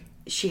like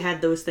she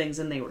had those things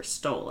and they were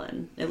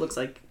stolen. It looks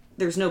like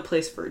there's no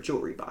place for a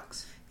jewelry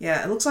box.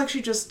 Yeah, it looks like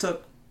she just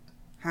took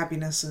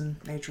happiness in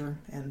nature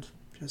and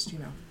just,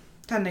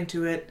 tending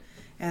to it,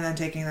 and then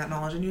taking that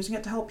knowledge and using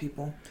it to help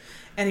people.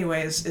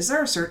 Anyways, is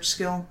there a search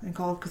skill in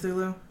Call of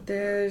Cthulhu?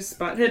 There's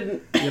spot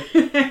hidden. Yep.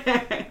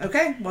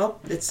 Okay,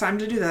 well, it's time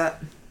to do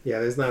that. Yeah,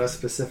 there's not a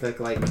specific,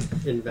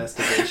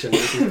 investigation.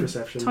 This is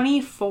perception.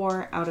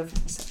 24 out of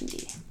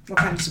 70. What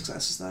kind of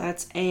success is that?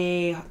 That's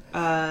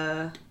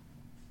a,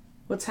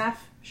 what's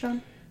half,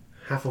 Sean?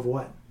 Half of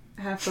what?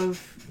 Half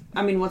of,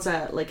 what's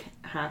that,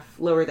 half,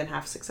 lower than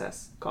half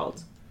success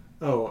called?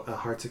 Oh, a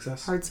hard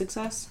success? Hard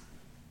success?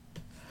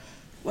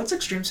 What's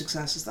extreme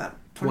success? Is that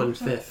 20%?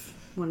 1/5.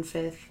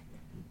 1/5.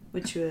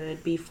 Which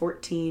would be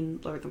 14,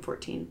 lower than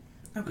 14.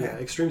 Okay. Yeah,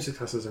 extreme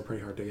successes are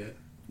pretty hard to get.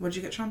 What'd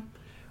you get, Sean?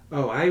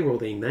 Oh, I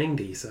rolled a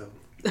 90, so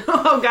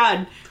Oh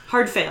god.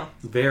 Hard fail.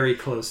 very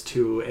close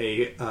to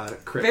a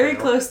crit Very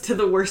fail. close to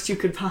the worst you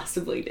could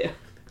possibly do.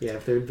 Yeah,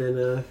 if there'd been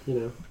a,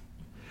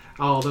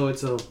 although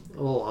it's a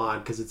little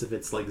odd, because if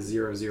it's like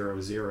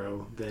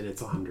 000, then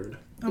it's 100.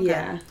 Okay.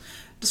 Yeah.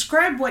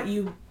 Describe what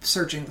you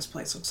searching this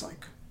place looks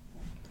like.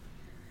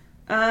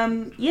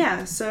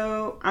 Yeah,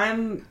 so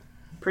I'm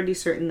pretty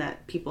certain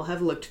that people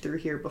have looked through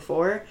here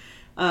before,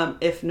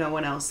 if no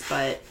one else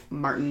but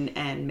Martin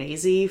and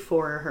Maisie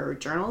for her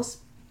journals.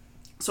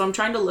 So I'm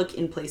trying to look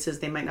in places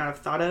they might not have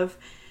thought of.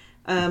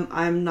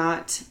 I'm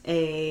not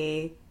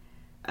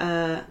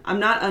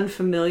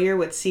unfamiliar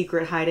with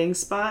secret hiding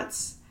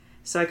spots,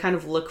 so I kind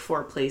of look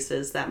for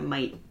places that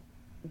might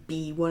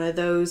be one of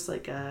those,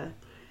 like a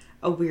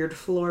weird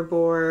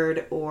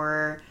floorboard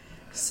or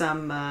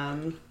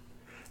some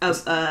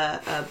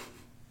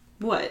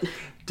what?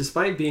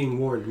 Despite being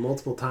warned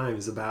multiple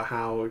times about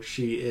how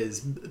she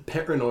is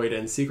paranoid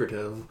and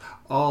secretive,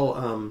 all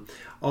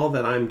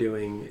that I'm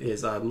doing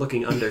is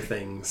looking under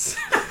things.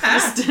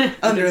 Just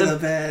Under the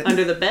bed.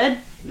 Under the bed?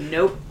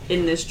 Nope.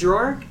 In this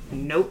drawer?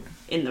 Nope.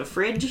 In the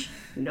fridge?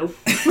 Nope.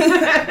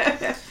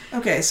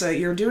 Okay, so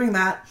you're doing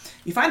that.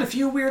 You find a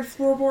few weird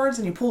floorboards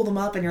and you pull them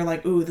up and you're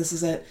like, ooh, this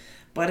is it.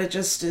 But it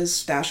just is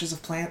stashes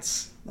of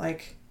plants.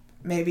 Like,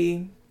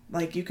 maybe,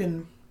 like, you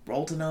can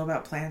roll to know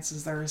about plants.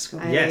 Is there a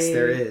skill? Yes,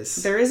 there is.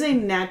 There is a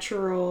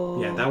natural...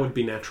 Yeah, that would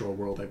be natural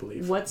world, I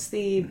believe. What's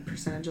the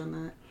percentage on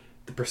that?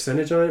 The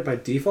percentage on it by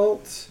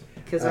default?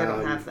 Because I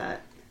don't have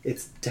that.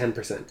 It's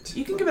 10%.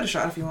 You can give it a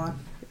shot if you want.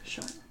 Give it a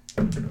shot.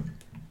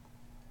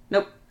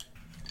 Nope.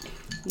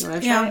 You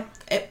want to try Yeah.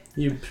 it?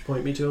 You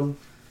point me to them?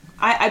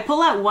 I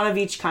pull out one of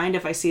each kind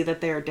if I see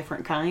that they are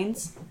different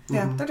kinds.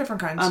 Yeah, they're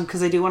different kinds.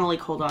 Because I do want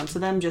to hold on to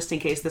them just in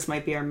case this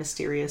might be our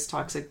mysterious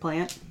toxic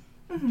plant.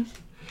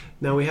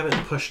 Now, we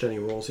haven't pushed any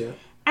rolls yet.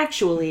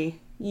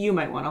 Actually, you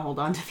might want to hold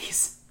on to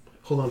these.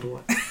 Hold on to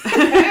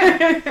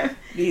what?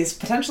 These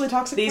potentially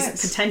toxic These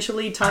plants.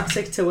 potentially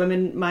toxic to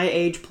women my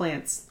age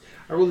plants.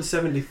 I rolled a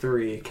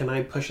 73. Can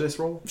I push this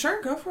roll?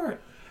 Sure, go for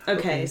it.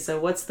 Okay, so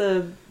what's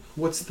the...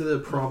 What's the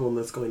problem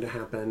that's going to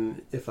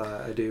happen if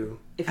I do?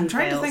 If I'm he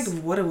trying fails? to think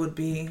of what it would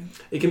be.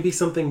 It can be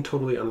something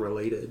totally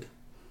unrelated.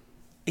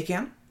 It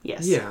can?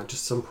 Yes. Yeah,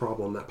 just some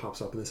problem that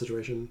pops up in the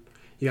situation.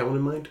 You got one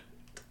in mind?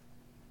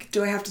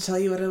 Do I have to tell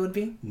you what it would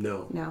be?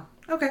 No. No.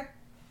 Okay.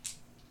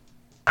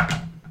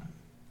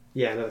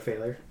 Yeah, another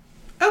failure.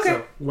 Okay.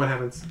 So, what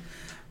happens?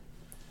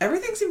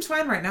 Everything seems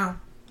fine right now.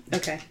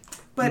 Okay.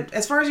 But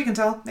as far as you can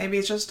tell, maybe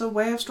it's just a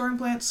way of storing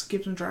plants.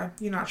 Keeps them dry.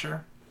 You're not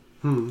sure.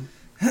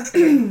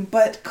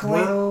 But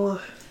Well,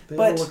 they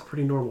all look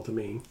pretty normal to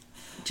me.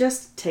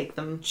 Just take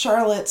them.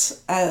 Charlotte,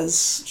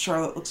 as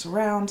Charlotte looks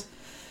around,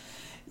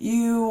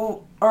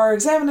 you are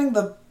examining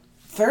the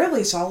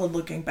fairly solid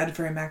looking bed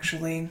frame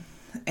actually,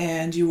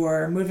 and you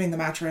are moving the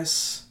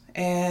mattress,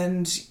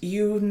 and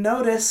you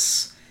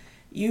notice,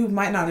 you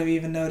might not have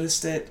even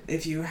noticed it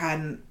if you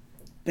hadn't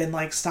been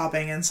like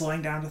stopping and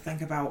slowing down to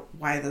think about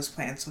why those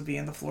plants would be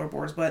in the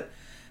floorboards, but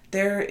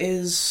there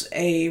is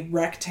a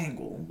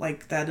rectangle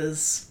like that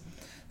is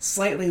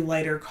slightly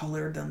lighter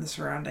colored than the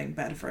surrounding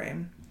bed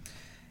frame.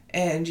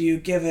 And you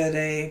give it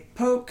a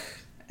poke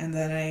and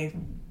then a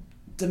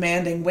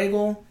demanding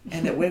wiggle,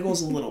 and it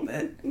wiggles a little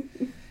bit.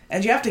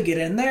 And you have to get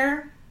in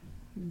there,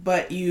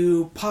 but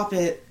you pop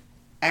it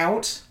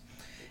out,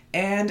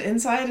 and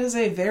inside is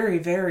a very,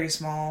 very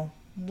small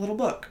little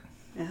book.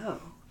 Oh.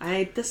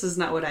 This is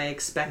not what I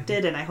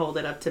expected, and I hold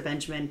it up to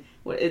Benjamin.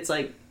 It's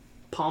like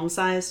palm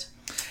sized.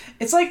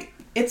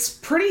 It's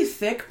pretty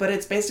thick, but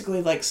it's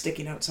basically like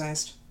sticky note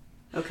sized.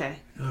 Okay.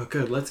 Oh,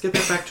 good. Let's get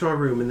that back to our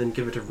room and then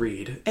give it a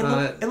read.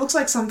 It looks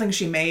like something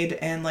she made,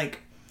 and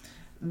like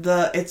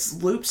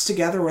it's looped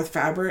together with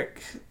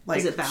fabric, like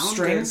Is it bound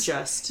strings. or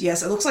just?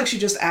 Yes, it looks like she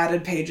just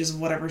added pages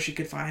of whatever she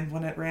could find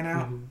when it ran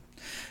out.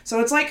 So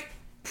it's like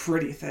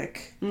pretty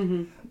thick.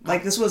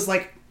 Like this was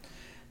like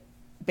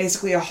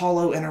basically a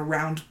hollow and a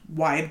round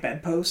wide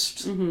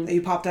bedpost that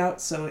you popped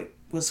out, so it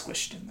was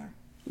squished in there.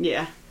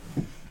 Yeah.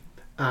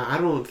 I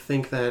don't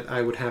think that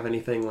I would have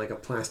anything like a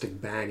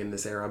plastic bag in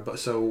this era, but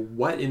so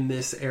what in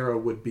this era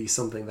would be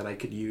something that I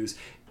could use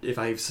if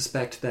I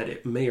suspect that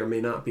it may or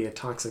may not be a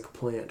toxic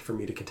plant for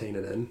me to contain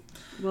it in?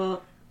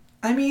 Well,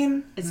 I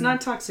mean, it's not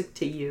toxic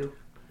to you.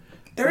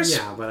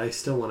 Yeah, but I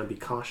still want to be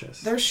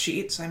cautious. There's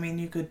sheets. I mean,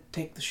 you could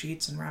take the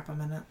sheets and wrap them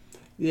in it.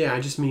 Yeah,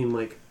 I just mean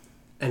like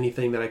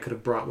anything that I could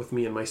have brought with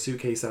me in my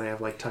suitcase that I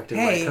have like tucked in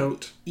my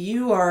coat.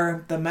 You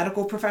are the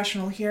medical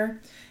professional here.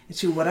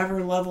 To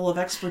whatever level of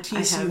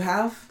expertise you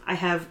have. I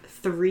have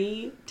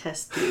 3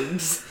 test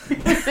tubes.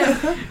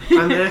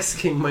 I'm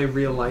asking my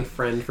real life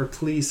friend for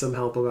please some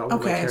help about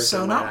what my character so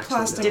might not actually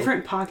plastic. know.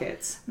 Different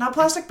pockets. Not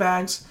plastic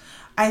bags.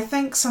 I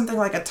think something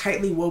like a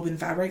tightly woven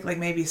fabric, like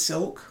maybe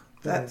silk,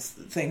 that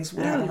things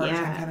would have a hard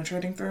time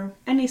penetrating through.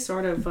 Any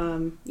sort of,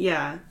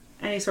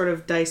 Any sort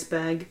of dice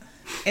bag.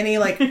 Any,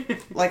 like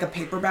a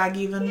paper bag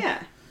even?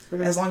 Yeah.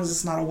 As long as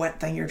it's not a wet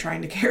thing you're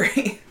trying to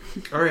carry.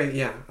 All right,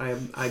 yeah.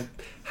 I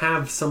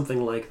have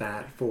something like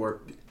that for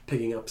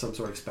picking up some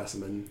sort of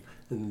specimen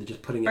and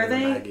just putting it in a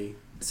baggie.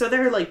 So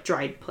they're like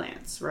dried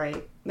plants,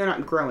 right? They're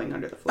not growing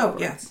under the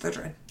floorboards. Oh, yeah, they're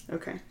dried.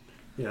 Okay.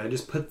 Yeah, I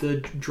just put the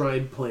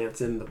dried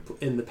plants in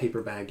the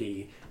paper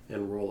baggie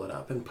and roll it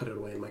up and put it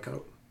away in my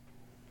coat.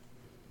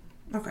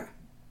 Okay.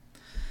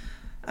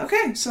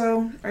 Okay,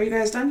 so are you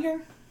guys done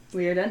here?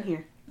 We are done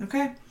here.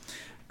 Okay.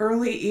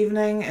 Early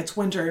evening, it's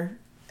winter,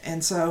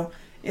 and so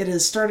it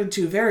has started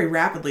to very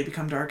rapidly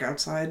become dark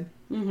outside.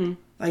 Mm-hmm.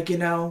 Like,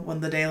 when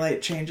the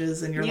daylight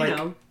changes and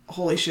you're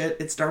holy shit,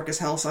 it's dark as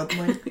hell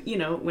suddenly.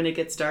 When it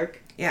gets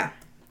dark. Yeah.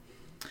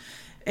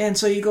 And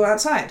so you go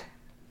outside.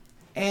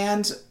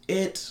 And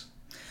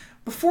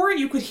before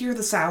you could hear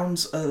the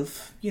sounds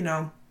of,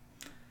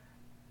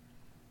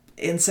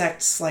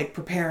 insects like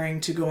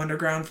preparing to go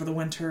underground for the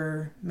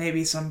winter,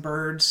 maybe some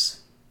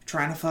birds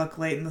trying to fuck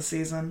late in the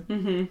season.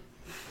 Mm-hmm.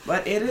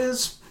 But it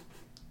is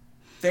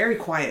very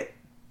quiet.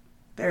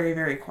 Very,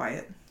 very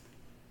quiet.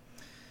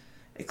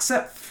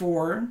 Except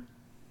for,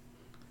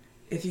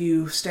 if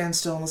you stand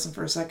still and listen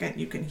for a second,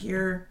 you can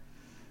hear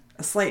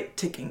a slight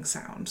ticking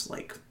sound,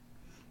 like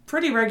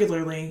pretty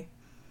regularly.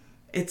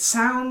 It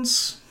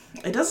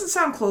doesn't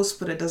sound close,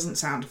 but it doesn't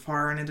sound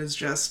far, and it is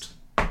just...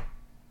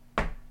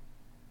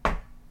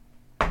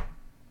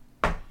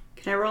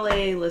 Can I roll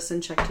a listen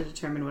check to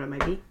determine what it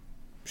might be?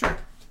 Sure.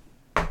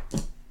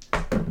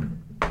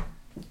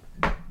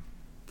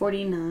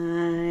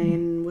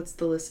 49. What's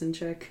the listen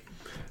check?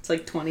 It's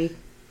like 20.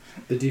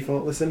 The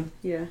default listen?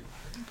 Yeah.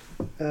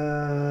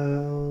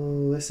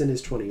 Listen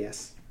is 20,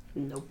 yes.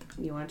 Nope.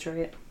 You want to try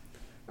it?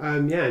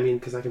 Yeah,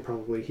 because I can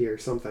probably hear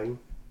something.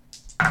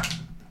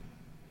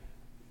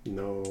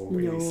 No,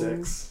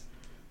 86.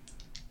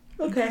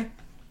 Okay.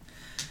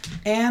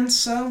 And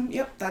so,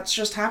 yep, that's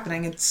just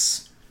happening.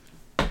 It's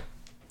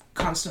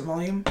constant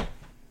volume.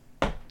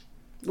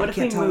 What I if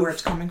can't we tell move where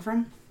it's coming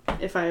from.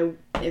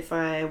 if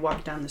I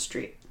walk down the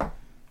street?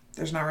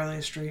 There's not really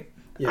a street.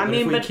 Yeah,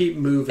 if we keep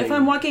moving... If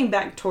I'm walking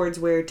back towards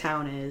where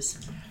town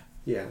is...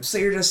 Yeah. So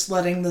you're just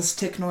letting this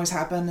tick noise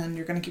happen and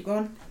you're going to keep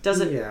going?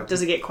 Does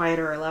it get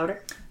quieter or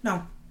louder?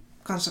 No.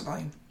 Constant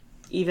volume.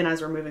 Even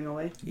as we're moving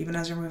away? Even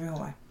as you're moving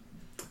away.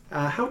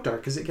 How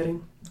dark is it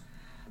getting?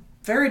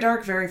 Very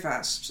dark, very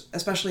fast.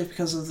 Especially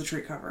because of the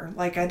tree cover.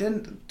 Like I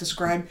didn't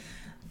describe...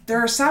 There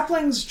are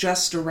saplings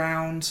just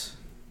around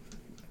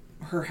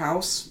her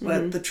house,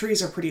 but the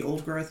trees are pretty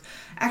old growth.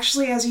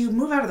 Actually, as you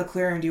move out of the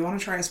clearing, do you want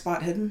to try a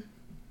spot hidden?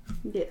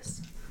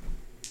 Yes.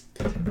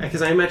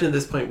 Because I imagine at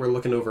this point we're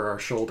looking over our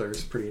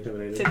shoulders. Pretty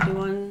intimidating.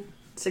 51.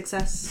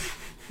 Success.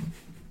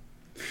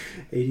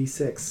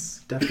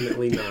 86.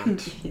 Definitely not.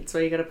 That's why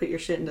you gotta put your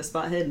shit into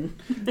spot hidden.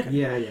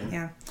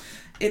 Yeah.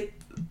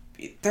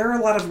 There are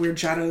a lot of weird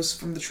shadows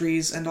from the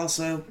trees, and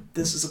also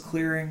this is a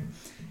clearing,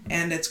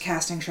 and it's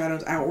casting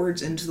shadows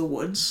outwards into the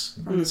woods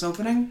from this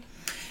opening.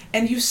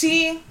 And you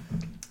see,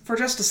 for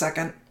just a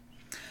second,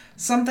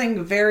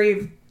 something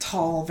very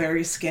tall,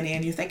 very skinny,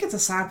 and you think it's a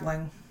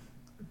sapling.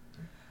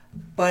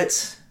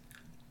 But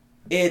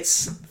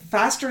it's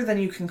faster than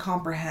you can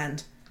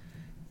comprehend.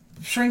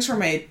 Shrinks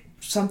from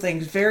something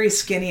very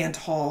skinny and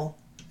tall,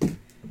 and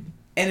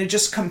it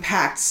just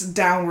compacts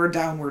downward,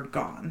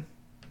 gone.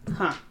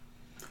 Huh.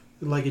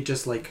 Like it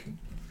just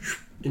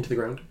into the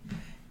ground?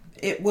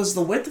 It was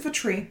the width of a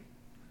tree.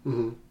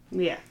 Mm-hmm.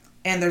 Yeah.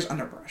 And there's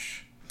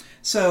underbrush.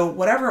 So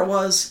whatever it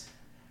was,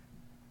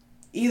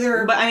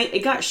 either... But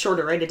it got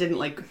shorter, right? It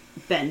didn't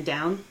bend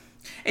down?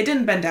 It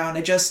didn't bend down.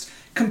 It just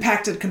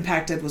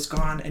compacted, was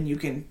gone, and you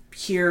can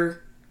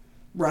hear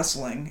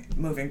rustling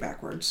moving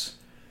backwards.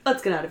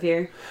 Let's get out of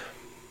here.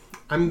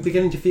 I'm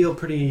beginning to feel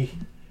pretty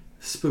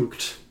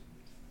spooked.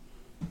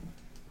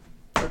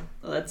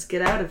 Let's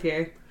get out of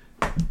here.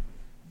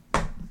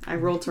 I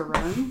roll to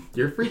run.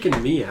 You're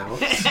freaking me out.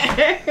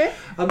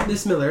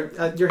 Miss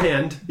Miller, your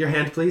hand,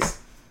 please.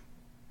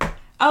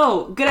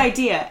 Oh, good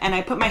idea. And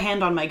I put my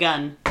hand on my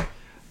gun.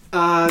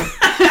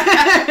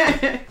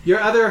 Your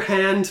other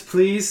hand,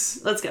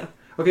 please. Let's go.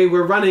 Okay,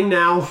 we're running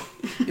now.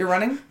 You're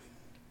running?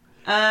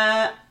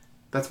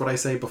 That's what I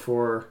say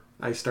before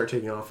I start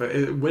taking off.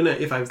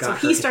 If I've got.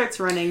 So he starts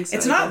running. So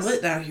it's not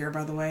lit out here,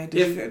 by the way. Do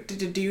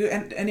you?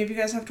 Any of you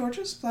guys have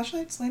torches,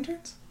 flashlights,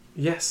 lanterns?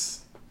 Yes.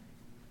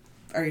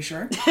 Are you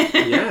sure?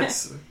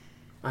 Yes.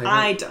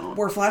 I don't.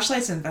 Were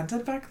flashlights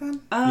invented back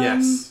then?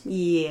 Yes.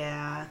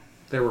 Yeah.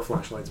 There were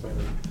flashlights by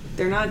then.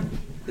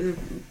 They're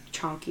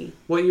chonky.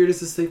 What year does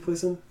this take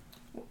place in?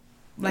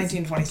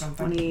 1920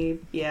 something. 20.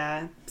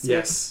 Yeah. 6.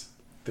 Yes.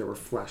 There were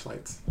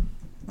flashlights.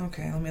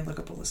 Okay, let me look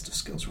up a list of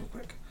skills real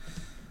quick.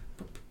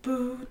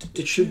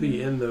 It should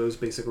be in those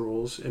basic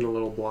rules in a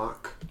little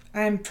block.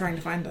 I'm trying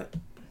to find it.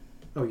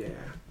 Oh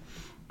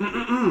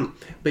yeah.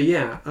 But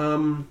yeah.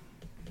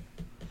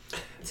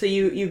 So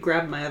you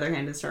grab my other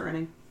hand and start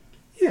running.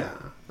 Yeah.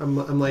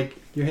 I'm like,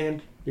 your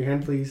hand,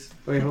 please.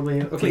 Okay, hold my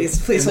hand. Okay.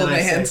 Please hold my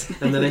hand.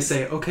 And then I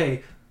say,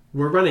 okay,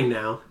 we're running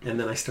now, and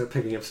then I start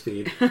picking up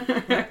speed.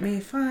 Let me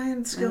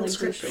find skill like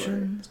for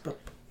descriptions.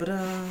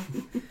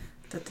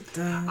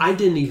 Da-da-da. I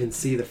didn't even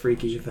see the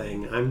freaky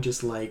thing. I'm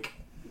just like,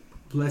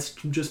 let's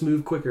just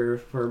move quicker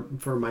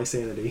for my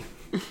sanity.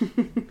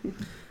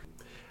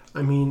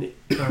 I mean,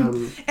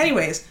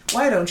 Anyways,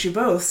 why don't you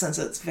both, since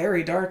it's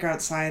very dark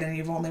outside and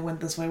you've only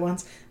went this way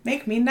once,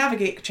 make me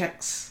navigate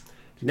checks?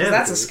 'Cause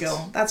that's a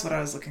skill. That's what I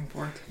was looking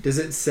for. Does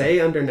it say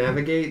under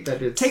navigate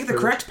that it's... Take the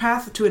correct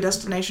path to a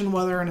destination,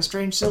 whether in a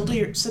strange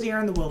city or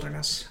in the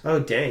wilderness. Oh,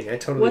 dang. I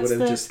totally What's would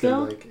have the just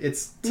skill? been like,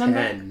 it's Number?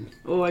 10.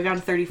 Oh, I got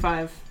a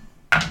 35.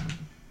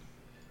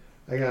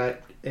 I got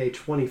a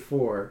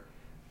 24.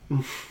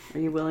 Are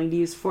you willing to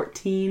use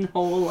 14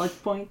 whole luck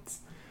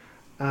points?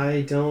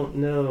 I don't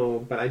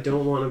know, but I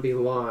don't want to be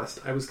lost.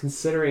 I was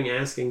considering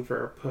asking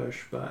for a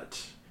push,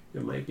 but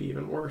it might be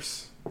even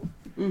worse.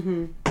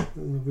 Mm-hmm.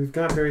 We've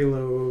got very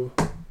low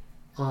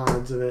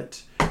odds of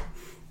it.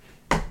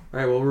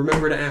 Alright, well,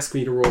 remember to ask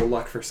me to roll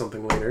luck for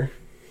something later.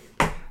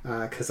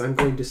 Because I'm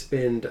going to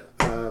spend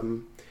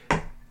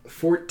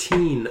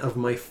 14 of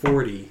my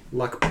 40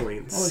 luck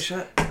points. Holy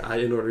shit.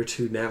 In order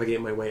to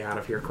navigate my way out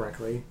of here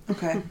correctly.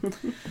 Okay.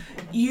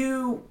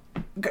 You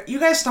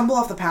guys stumble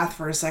off the path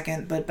for a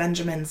second, but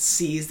Benjamin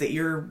sees that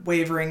you're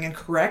wavering and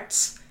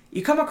corrects.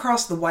 You come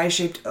across the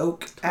Y-shaped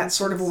oak at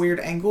sort of a weird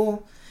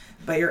angle,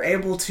 but you're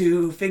able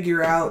to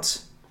figure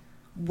out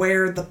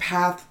where the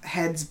path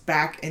heads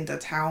back into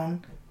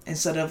town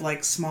instead of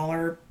like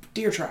smaller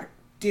deer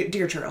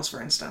trails, for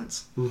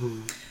instance.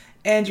 Mm-hmm.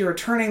 And you're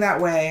turning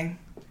that way,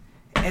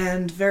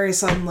 and very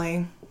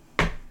suddenly,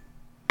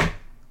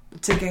 the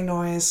ticking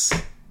noise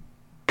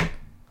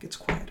gets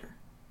quieter.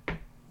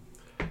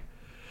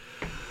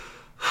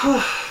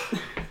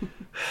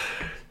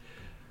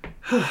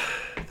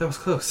 That was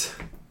close.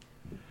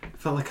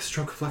 Felt like a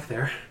stroke of luck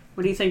there.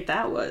 What do you think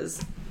that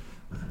was?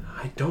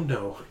 I don't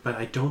know, but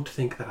I don't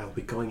think that I'll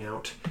be going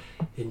out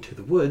into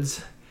the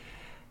woods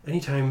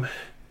anytime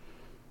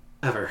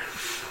ever.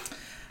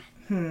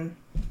 Let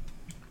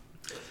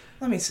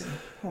me see.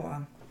 Hold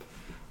on.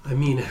 I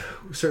mean, it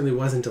certainly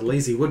wasn't a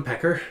lazy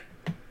woodpecker.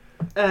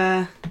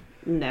 No.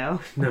 No,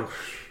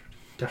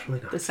 definitely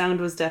The not. sound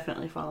was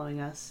definitely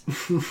following us.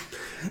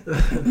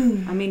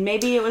 I mean,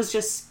 maybe it was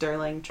just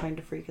Sterling trying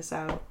to freak us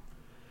out.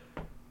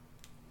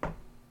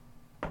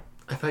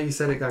 I thought you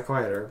said it got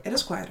quieter. It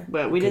is quieter.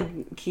 But we Okay.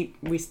 didn't keep...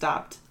 We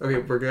stopped. Okay,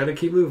 we're gonna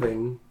keep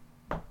moving.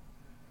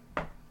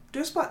 Do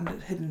a spot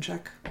and hidden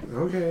check.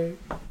 Okay.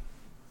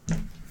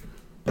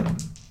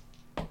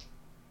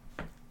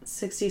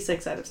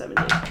 66 out of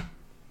 70.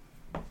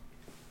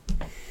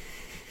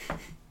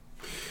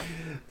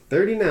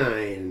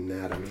 39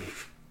 out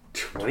of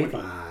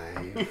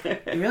 25.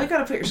 You really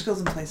gotta put your skills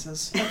in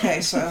places.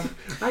 Okay, so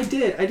I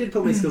did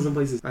put my skills in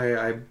places.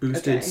 I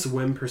boosted Okay.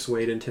 swim,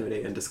 persuade,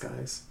 intimidate, and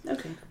disguise.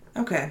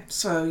 Okay.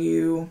 so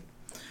you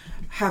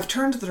have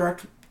turned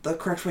the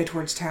correct way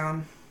towards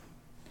town.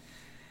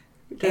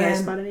 Did I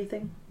And- spot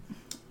anything?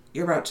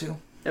 You're about to.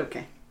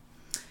 Okay.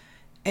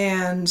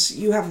 And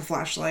you have a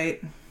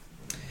flashlight.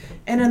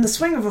 And in the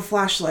swing of a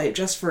flashlight,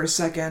 just for a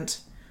second,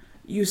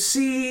 you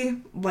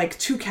see like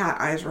two cat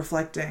eyes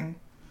reflecting.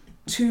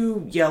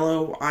 Two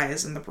yellow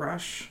eyes in the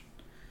brush.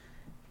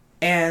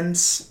 And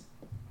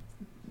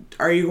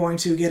are you going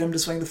to get him to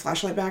swing the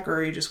flashlight back, or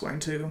are you just going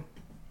to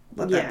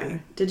let that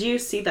be? Did you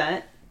see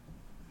that?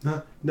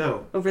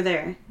 No. Over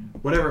there.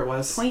 Whatever it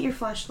was. Point your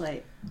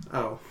flashlight.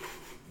 Oh.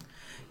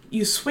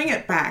 You swing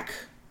it back,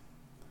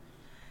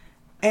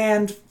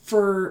 and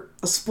for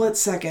a split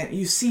second,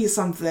 you see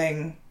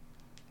something,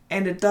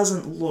 and it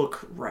doesn't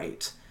look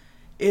right.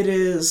 It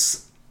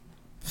is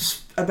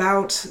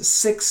about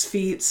 6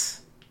 feet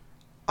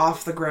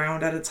off the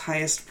ground at its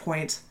highest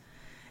point.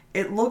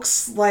 It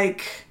looks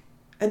like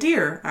a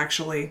deer,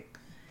 actually,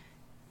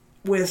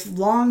 with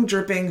long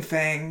dripping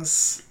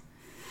fangs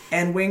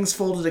and wings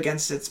folded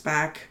against its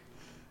back.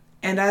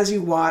 And as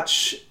you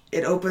watch,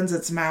 it opens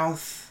its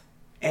mouth,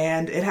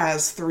 and it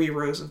has 3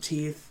 rows of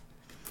teeth.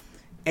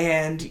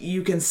 And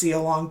you can see a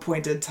long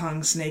pointed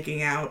tongue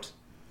snaking out.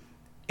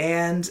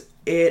 And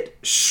it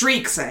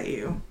shrieks at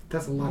you.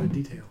 That's a lot of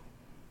detail.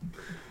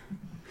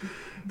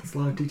 That's a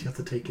lot of detail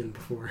to take in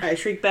before. I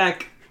shriek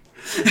back.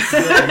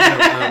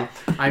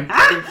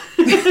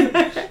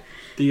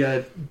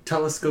 The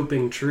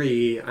telescoping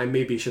tree, I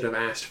maybe should have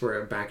asked for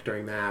it back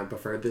during that, but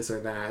for this or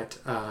that,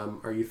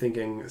 are you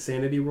thinking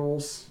sanity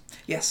rolls?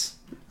 Yes.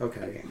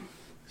 Okay.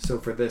 So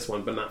for this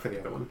one, but not for the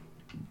other one.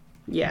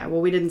 Yeah,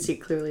 well, we didn't see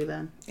clearly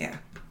then. Yeah.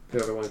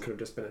 The other one could have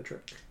just been a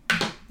trick.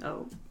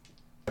 Oh.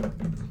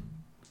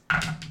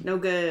 No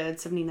good.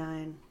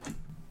 79.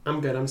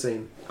 I'm good, I'm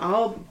sane.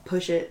 I'll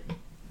push it.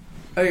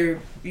 Oh,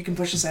 you can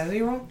push a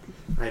sanity roll?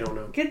 I don't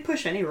know. You could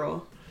push any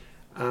roll.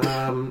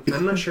 I'm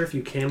not sure if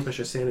you can push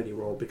a sanity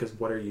roll, because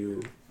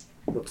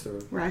what's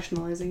the...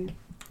 Rationalizing.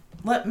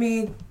 Let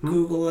me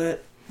Google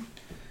it.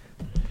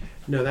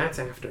 No, that's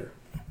after.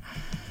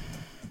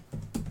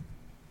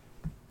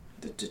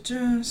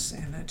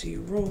 Sanity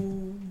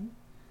roll.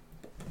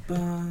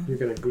 You're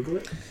gonna Google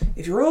it?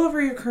 If you roll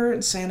over your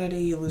current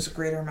sanity, you lose a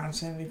greater amount of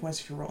sanity points.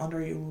 If you roll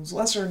under, you lose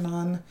lesser,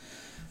 none.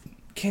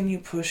 Can you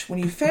push? When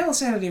you fail a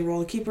sanity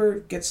roll, the keeper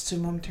gets to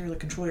momentarily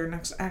control your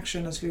next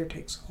action as fear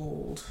takes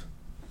hold.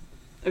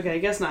 Okay, I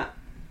guess not.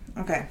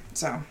 Okay,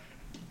 so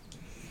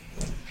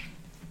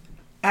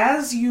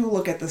as you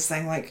look at this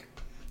thing, like,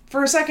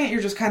 for a second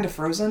you're just kind of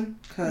frozen,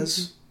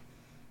 because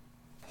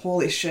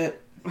holy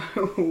shit.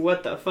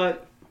 What the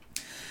fuck?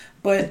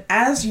 But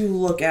as you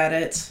look at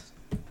it,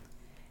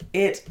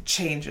 it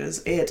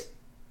changes, it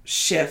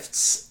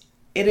shifts,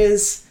 it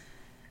is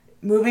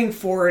moving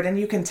forward, and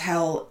you can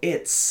tell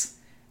it's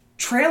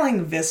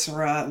trailing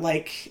viscera,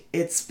 like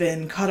it's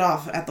been cut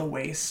off at the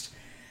waist,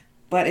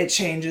 but it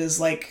changes,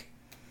 like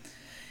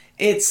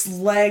its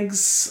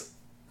legs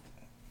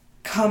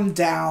come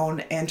down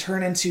and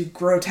turn into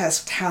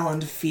grotesque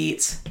taloned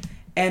feet,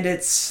 and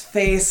its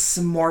face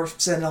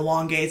morphs and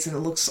elongates, and it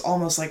looks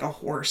almost like a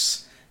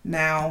horse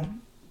now,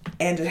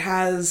 and it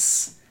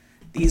has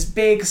these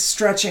big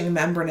stretching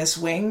membranous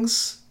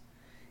wings.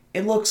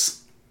 It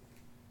looks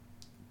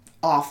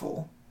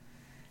awful,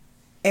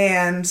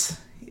 and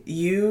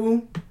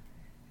you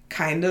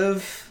kind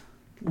of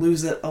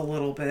lose it a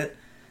little bit.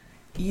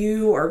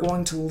 You are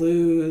going to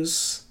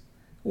lose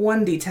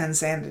 1d10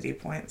 sanity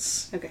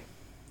points. Okay.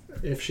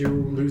 If she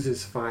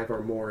loses 5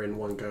 or more in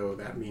one go,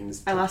 that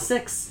means... I lost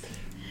 6.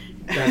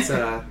 That's,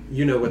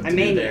 you know what to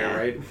do there,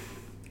 right?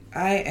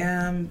 I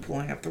am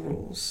pulling up the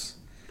rules.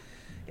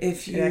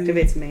 If It you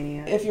activates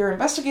Mania. If your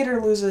investigator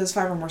loses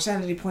 5 or more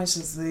sanity points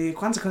as the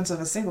consequence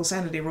of a single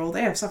sanity roll,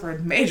 they have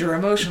suffered major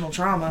emotional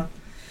trauma.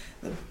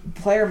 The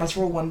player must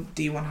roll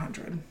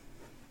 1d100.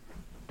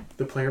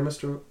 The player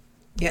must roll...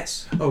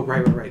 Yes. Oh,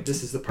 right.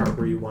 This is the part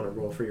where you want to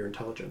roll for your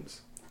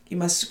intelligence. You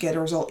must get a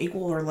result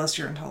equal or less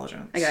your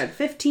intelligence. I got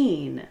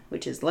 15,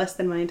 which is less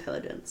than my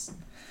intelligence.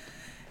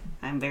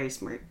 I'm very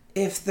smart.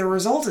 If the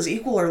result is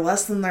equal or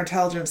less than their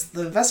intelligence,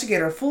 the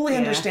investigator fully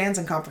understands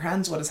and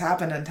comprehends what has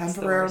happened and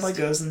temporarily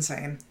goes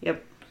insane.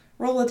 Yep.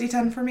 Roll a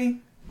d10 for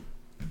me.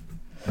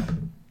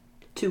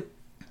 2.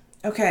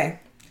 Okay.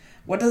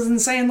 What does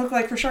insane look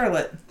like for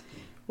Charlotte?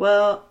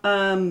 Well,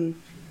 I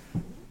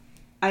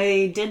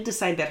did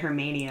decide that her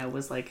mania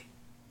was, like,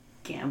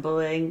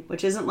 gambling,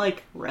 which isn't,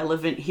 like,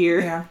 relevant here.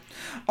 Yeah.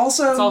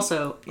 Also... It's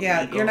also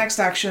illegal. Your next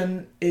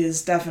action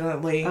is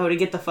definitely... Oh, to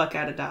get the fuck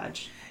out of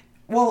Dodge.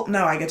 Well,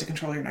 no, I get to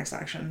control your next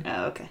action.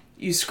 Oh, okay.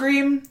 You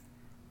scream,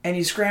 and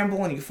you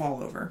scramble, and you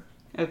fall over.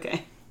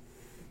 Okay.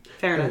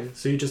 Fair enough. Okay,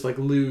 so you just, like,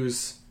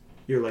 lose...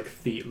 Your, like,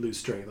 feet lose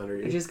strength under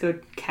you. I just go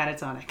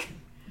catatonic.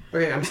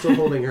 Okay, I'm still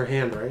holding her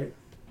hand, right?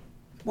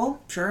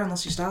 Well, sure,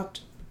 unless you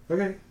stopped.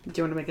 Okay. Do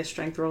you want to make a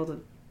strength roll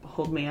to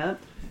hold me up?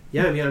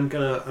 Yeah, I mean, I'm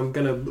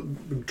gonna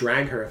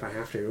drag her if I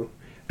have to,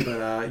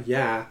 but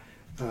yeah.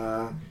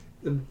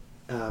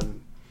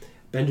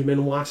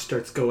 Benjamin Watch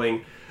starts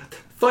going,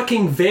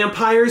 "Fucking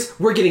vampires!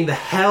 We're getting the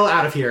hell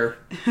out of here."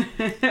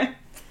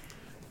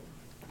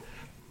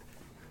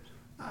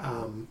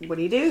 What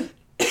do you do?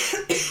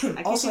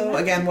 Also,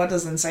 again, what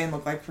does insane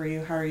look like for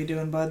you? How are you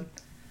doing, bud?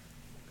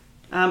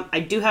 I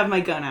do have my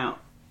gun out.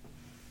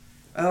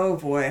 Oh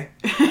boy.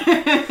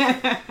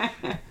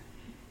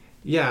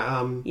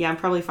 Yeah. Yeah, I'm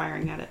probably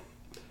firing at it.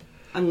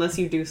 Unless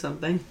you do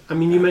something. I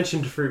mean, you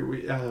mentioned for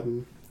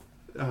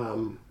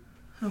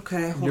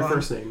Okay, hold your on.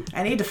 first name.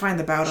 I need to find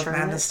the Bout of Charlotte?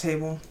 Madness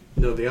table.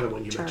 No, the other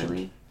one you Charlie.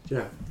 mentioned.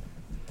 Yeah.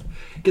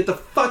 Get the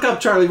fuck up,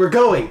 Charlie. We're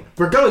going.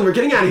 We're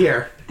getting out of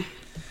here.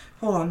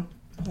 Hold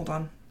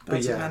on.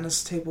 Bouts yeah. of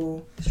Madness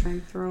table.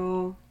 Strength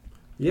roll.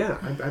 Yeah,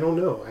 I don't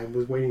know. I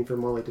was waiting for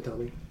Molly to tell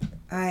me.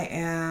 I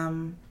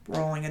am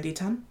rolling a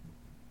d10.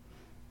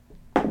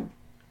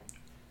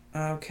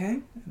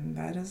 Okay, and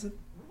that is a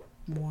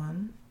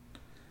 1.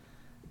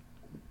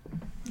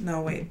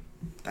 No, wait.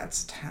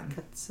 That's 10.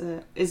 That's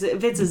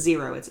if it's a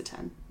 0, it's a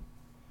 10.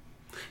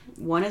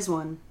 1 is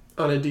 1.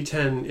 On a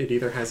D10, it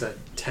either has a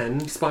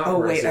 10 spot Oh,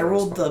 or a wait, I 0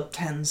 rolled spot. the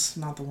 10s,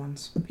 not the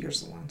 1s.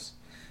 Here's the 1s.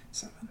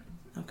 7.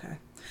 Okay.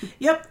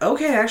 Yep,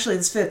 okay, actually,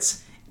 this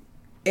fits.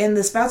 In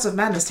this Bouts of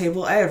Madness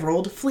table, I have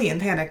rolled Flee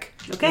and Panic.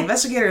 Okay. The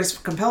investigator is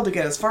compelled to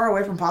get as far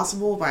away from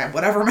possible by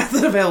whatever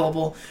method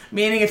available.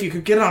 Meaning, if you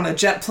could get on a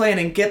jet plane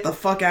and get the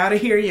fuck out of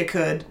here, you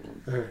could.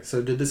 Alright,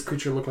 so did this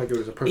creature look like it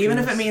was approaching Even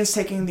if us? it means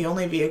taking the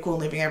only vehicle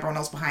and leaving everyone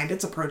else behind,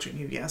 it's approaching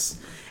you,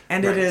 yes.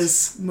 And Right. it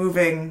is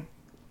moving...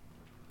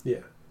 Yeah.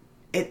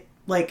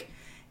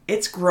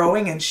 It's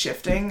growing and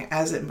shifting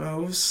as it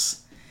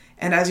moves.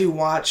 And as you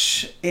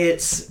watch,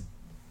 its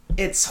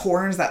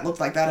horns that look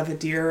like that of a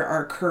deer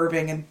are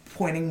curving and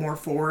pointing more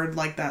forward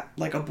like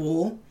a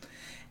bull.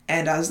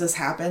 And as this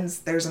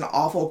happens, there's an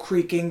awful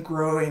creaking,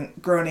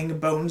 groaning,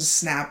 bones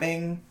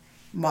snapping,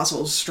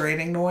 muscles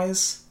straining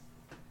noise.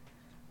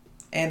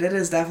 And it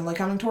is definitely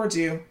coming towards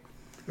you.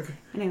 Okay.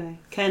 Anyway,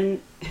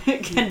 can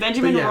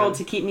Benjamin yeah. roll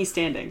to keep me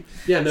standing?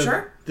 Yeah, no.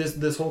 Sure.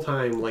 This whole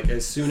time, like,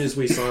 as soon as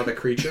we saw the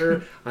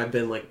creature, I've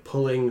been, like,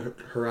 pulling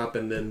her up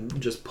and then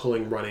just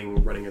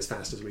running as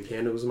fast as we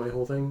can. It was my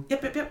whole thing.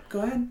 Yep.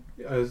 Go ahead.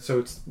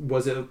 So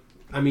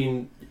I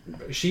mean,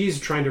 she's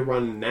trying to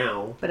run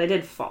now. But I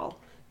did fall.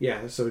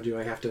 Yeah, so do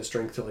I have to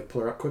strength to like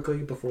pull her up quickly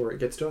before it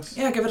gets to us?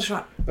 Yeah, give it a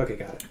shot. Okay,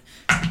 got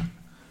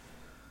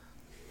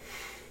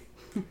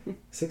it.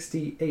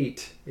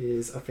 68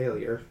 is a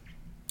failure.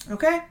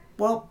 Okay,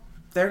 well,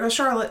 there goes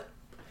Charlotte.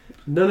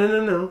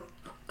 No.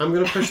 I'm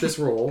going to push this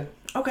roll.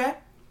 Okay.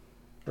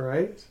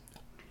 Alright?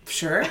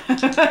 Sure.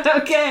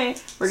 Okay,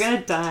 we're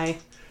gonna die.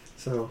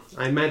 So,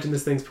 I imagine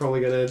this thing's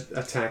probably going to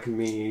attack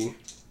me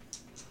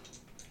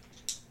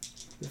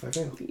if I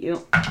fail.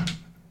 You.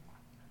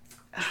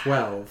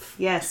 12.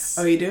 Yes.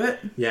 Oh, you do it?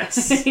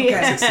 Yes.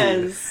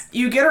 Yes.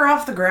 You get her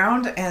off the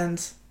ground, and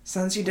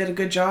since you did a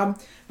good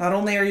job, not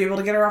only are you able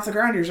to get her off the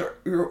ground,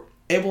 you're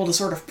able to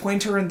sort of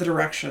point her in the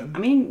direction. I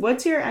mean,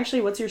 what's your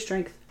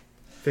strength?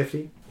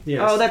 50?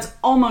 Yes. Oh, that's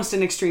almost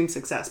an extreme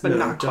success, but no,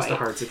 not just quite. a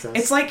hard success.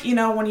 It's like,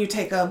 when you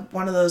take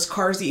one of those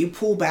cars that you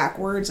pull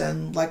backwards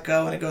and let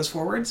go and it goes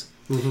forwards.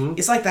 Mm-hmm.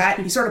 It's like that.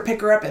 You sort of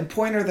pick her up and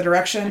point her the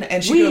direction,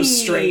 and she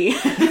goes straight.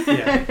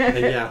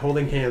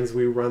 Holding hands,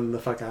 we run the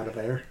fuck out of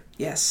there.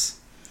 Yes.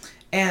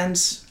 And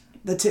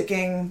the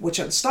ticking, which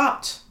had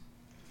stopped,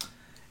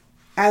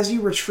 as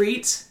you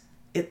retreat,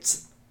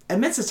 it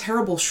emits a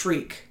terrible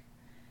shriek,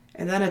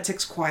 and then it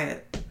ticks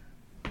quiet.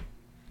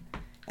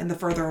 And the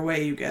further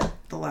away you get,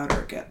 the louder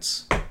it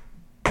gets.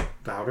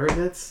 Louder it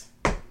gets?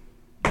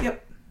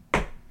 Yep.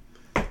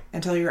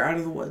 Until you're out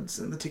of the woods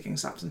and the ticking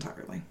stops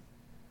entirely.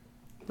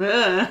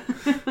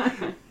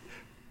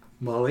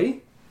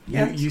 Molly?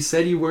 Yes? You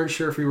said you weren't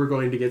sure if we were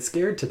going to get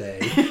scared today.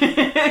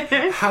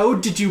 How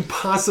did you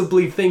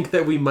possibly think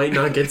that we might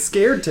not get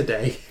scared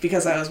today?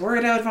 Because I was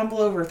worried I would fumble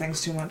over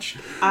things too much.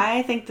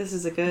 I think this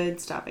is a good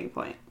stopping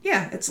point.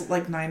 Yeah, it's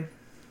like 9.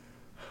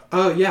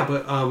 Yeah,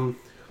 but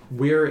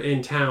we're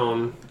in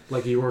town.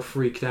 Like, you were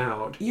freaked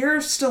out.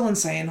 You're still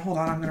insane. Hold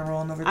on, I'm going to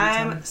roll another d10.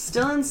 I'm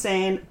still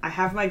insane. I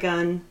have my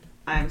gun.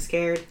 I'm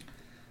scared.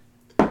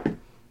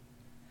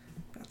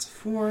 That's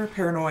 4.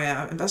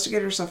 Paranoia.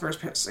 Investigator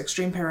suffers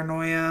extreme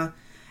paranoia.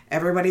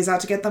 Everybody's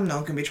out to get them. No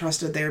one can be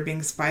trusted. They are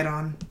being spied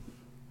on.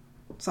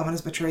 Someone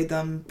has betrayed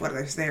them. What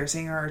they are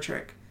seeing are a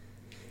trick.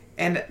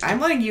 And I'm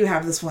letting you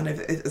have this one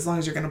as long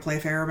as you're going to play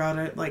fair about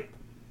it. Like,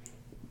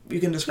 you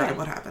can describe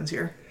what happens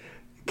here.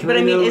 But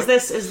I mean, is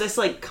this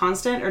like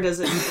constant, or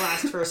does it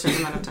last for a certain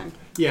amount of time?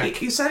 Yeah.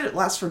 You said it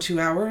lasts for 2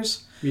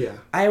 hours. Yeah.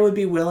 I would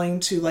be willing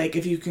to, like,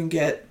 if you can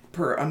get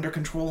her under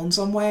control in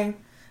some way.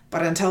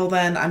 But until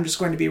then, I'm just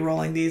going to be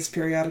rolling these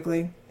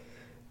periodically.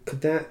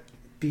 Could that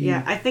be...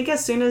 Yeah, I think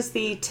as soon as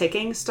the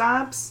ticking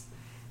stops,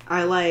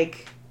 I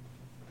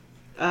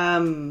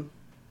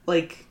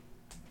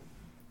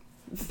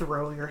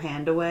throw your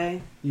hand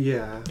away.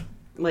 Yeah.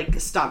 Like,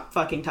 stop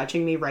fucking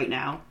touching me right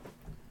now.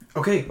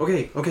 Okay.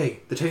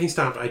 The ticking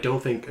stopped. I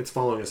don't think it's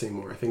following us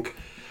anymore.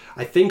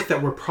 I think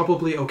that we're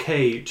probably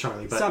okay,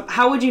 Charlie, but... So,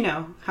 how would you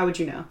know?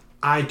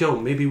 I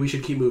don't. Maybe we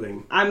should keep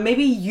moving.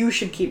 Maybe you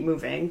should keep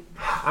moving.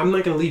 I'm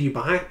not going to leave you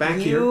back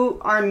here.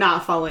 You are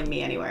not following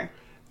me anywhere.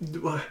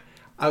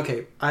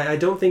 Okay, I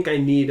don't think I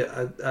need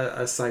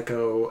a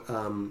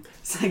psycho...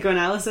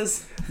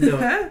 Psychoanalysis?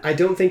 No, I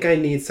don't think I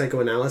need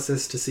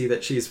psychoanalysis to see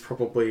that she's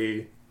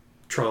probably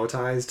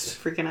traumatized.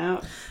 Freaking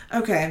out.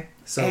 Okay.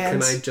 So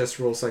can I just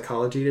roll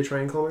psychology to try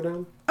and calm her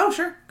down? Oh,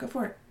 sure. Go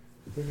for it.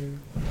 Mm-hmm.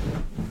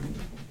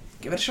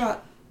 Give it a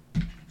shot.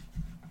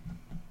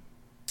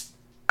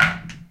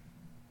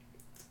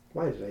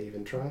 Why did I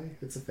even try?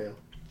 It's a fail.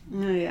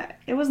 Oh, yeah.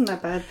 It wasn't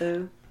that bad,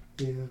 though.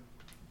 Yeah.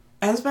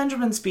 As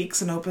Benjamin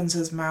speaks and opens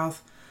his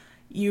mouth,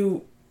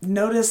 you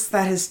notice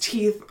that his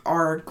teeth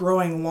are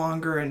growing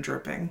longer and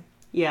dripping.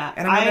 Yeah.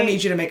 And I'm going to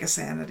need you to make a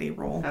sanity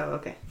roll. Oh,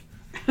 okay.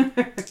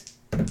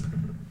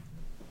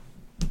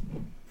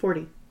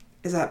 40.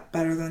 Is that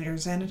better than your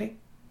insanity?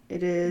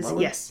 It is.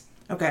 Lower? Yes.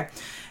 Okay.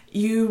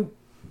 You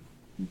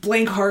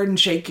blink hard and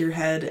shake your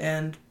head,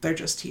 and they're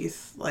just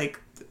teeth. Like,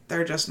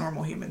 they're just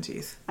normal human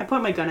teeth. I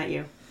point my gun at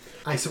you.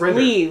 I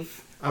surrender.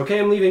 Leave. Okay,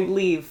 I'm leaving.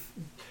 Leave.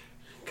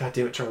 God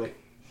damn it, Charlie.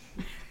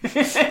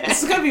 This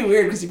is going to be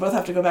weird because you both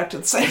have to go back to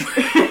the same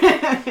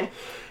room.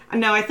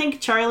 No, I think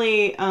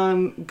Charlie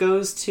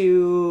goes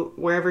to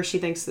wherever she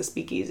thinks the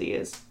speakeasy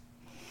is.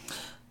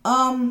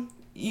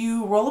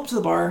 You roll up to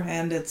the bar,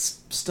 and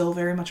it's still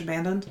very much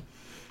abandoned.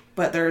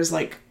 But there's,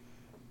 like...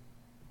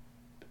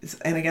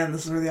 And again,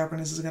 this is where the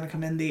awkwardness is going to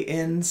come in. The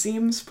inn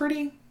seems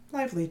pretty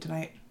lively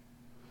tonight.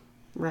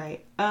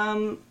 Right.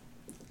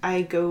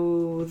 I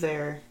go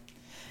there.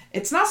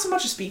 It's not so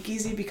much a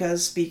speakeasy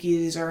because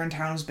speakeasies are in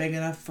towns big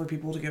enough for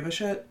people to give a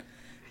shit.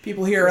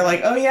 People here are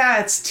like, oh yeah,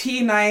 it's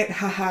tea night,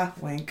 haha,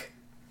 wink.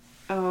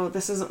 Oh,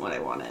 this isn't what I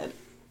wanted.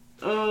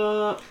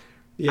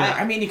 Yeah.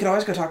 I mean, you could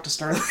always go talk to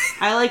Starlight.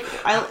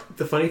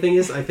 The funny thing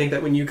is, I think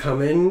that when you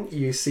come in,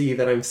 you see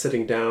that I'm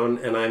sitting down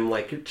and I'm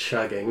like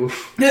chugging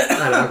an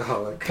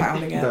alcoholic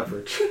Pounding it.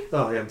 beverage.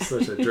 Oh, yeah, I'm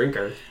such a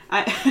drinker.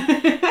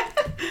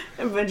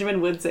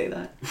 Benjamin would say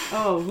that.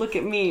 Oh, look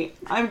at me.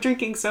 I'm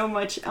drinking so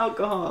much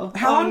alcohol.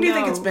 How long do you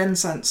think it's been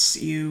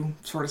since you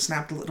sort of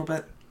snapped a little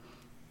bit?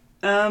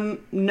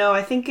 No,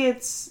 I think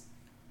it's...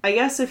 I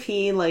guess if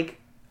he, like...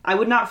 I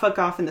would not fuck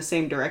off in the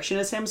same direction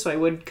as him, so I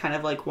would kind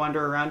of, like,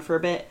 wander around for a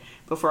bit.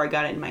 before I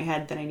got it in my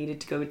head that I needed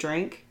to go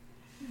drink.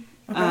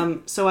 Okay.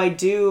 So I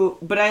do,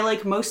 but I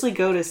like mostly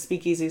go to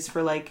speakeasies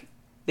for like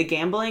the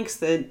gambling,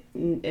 'cause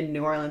in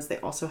New Orleans they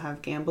also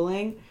have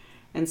gambling,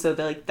 and so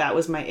that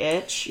was my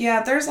itch.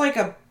 Yeah, there's like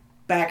a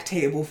back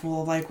table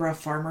full of like rough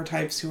farmer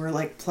types who are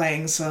like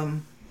playing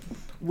some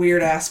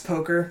weird ass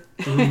poker.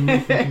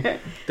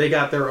 They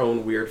got their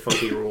own weird,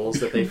 funky rules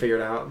that they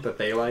figured out that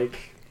they like.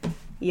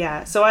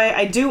 Yeah, so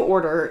I do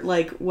order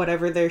like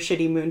whatever their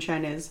shitty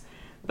moonshine is,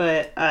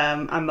 but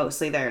I'm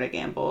mostly there to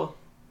gamble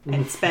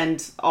and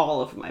spend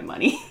all of my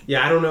money.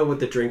 Yeah, I don't know what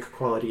the drink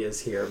quality is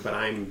here, but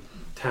I'm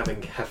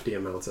having hefty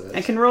amounts of it.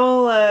 I can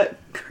roll a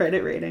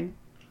credit rating.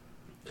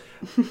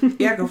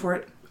 Yeah, go for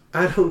it.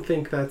 I don't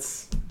think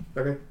that's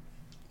okay.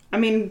 I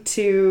mean,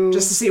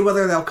 Just to see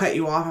whether they'll cut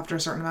you off after a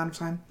certain amount of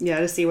time.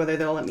 to see whether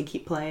they'll let me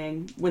keep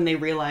playing when they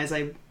realize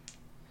I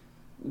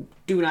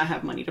do not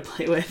have money to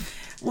play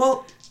with.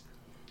 Well,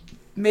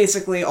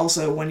 basically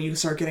also when you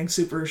start getting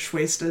super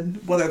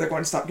wasted, whether they're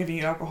going to stop giving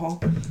you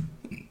alcohol.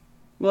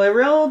 Well, I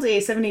rolled a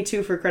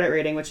 72 for credit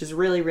rating, which is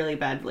really, really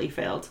badly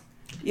failed.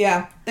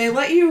 Yeah, they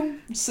let you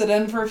sit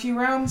in for a few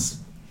rounds,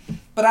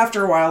 but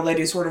after a while they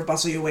do sort of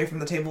bustle you away from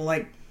the table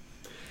like,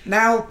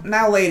 now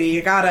lady,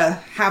 you gotta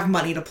have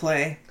money to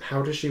play.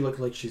 How does she look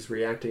like she's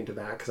reacting to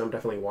that? Because I'm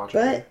definitely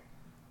watching But her.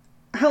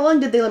 how long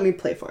did they let me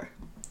play for?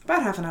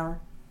 About half an hour.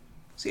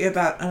 So you have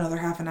about another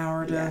half an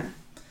hour to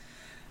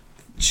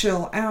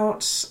chill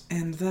out,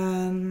 and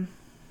then...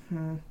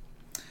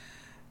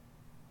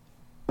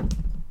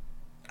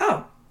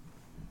 Oh.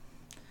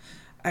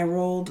 I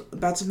rolled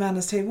Bouts of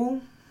Madness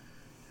table.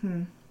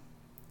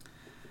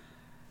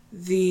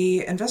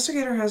 The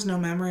investigator has no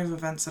memory of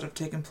events that have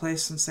taken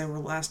place since they were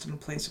last in a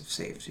place of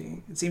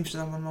safety. It seems to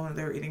them one moment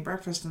they were eating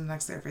breakfast and the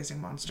next they are facing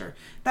a monster.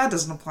 That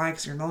doesn't apply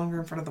because you're no longer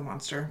in front of the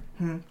monster.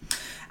 I'm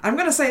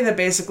going to say that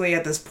basically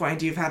at this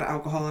point you've had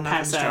alcohol enough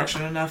and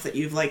distraction enough that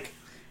you've like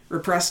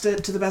repressed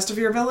it to the best of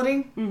your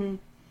ability. Mm-hmm.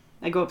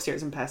 I go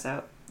upstairs and pass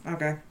out.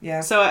 Okay,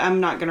 yeah. So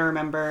I'm not going to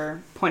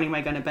remember pointing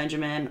my gun at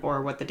Benjamin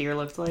or what the deer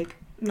looked like?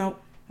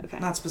 Nope. Okay.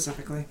 Not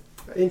specifically.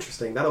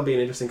 Interesting. That'll be an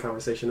interesting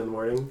conversation in the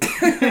morning.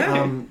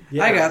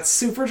 Yeah. I got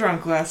super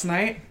drunk last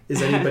night.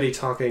 Is anybody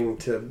talking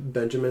to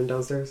Benjamin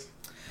downstairs?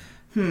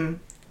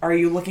 Are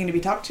you looking to be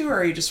talked to, or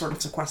are you just sort of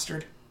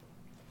sequestered?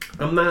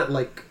 I'm not,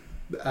 like,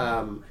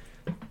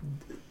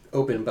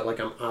 open, but, like,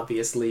 I'm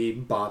obviously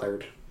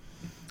bothered.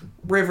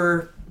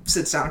 River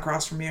sits down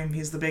across from you.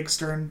 He's the big,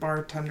 stern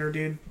bartender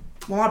dude.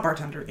 Well, not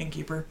bartender,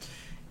 innkeeper.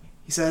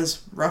 He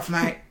says, rough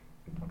night.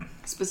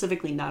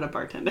 Specifically not a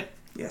bartender.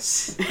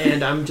 Yes.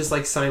 And I'm just,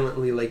 like,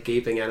 silently, like,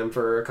 gaping at him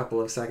for a couple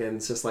of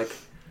seconds, just, like...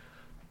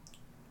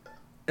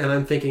 And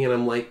I'm thinking, and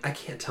I'm like, I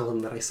can't tell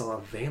him that I saw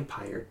a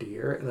vampire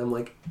deer. And I'm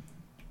like,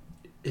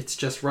 it's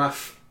just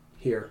rough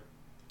here.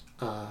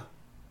 All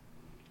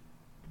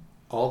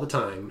the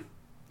time.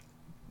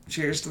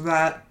 Cheers to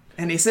that.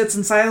 And he sits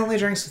and silently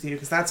drinks with you,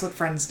 because that's what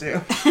friends do.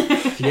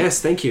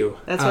 Yes, thank you.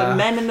 That's what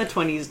men in the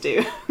 20s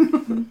do.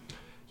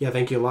 Yeah,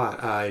 thank you a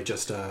lot. I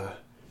just,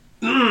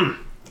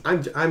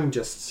 I'm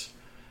just...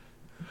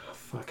 Oh,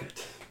 fuck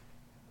it.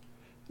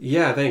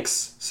 Yeah,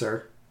 thanks,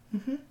 sir.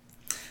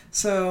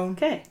 So,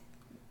 Okay.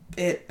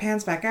 it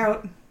pans back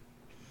out,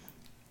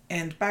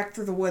 and back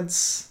through the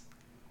woods,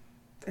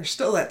 there's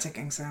still that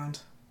ticking sound.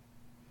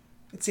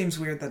 It seems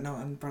weird that no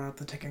one brought up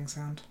the ticking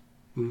sound.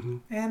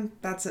 And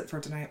that's it for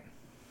tonight.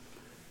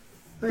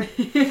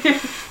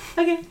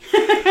 Okay.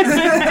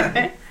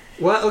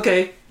 Well,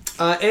 okay.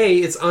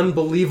 It's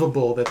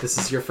unbelievable that this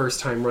is your first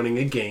time running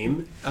a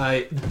game.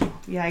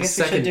 Yeah, I guess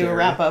we should do a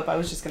wrap-up. I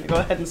was just going to go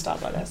ahead and stop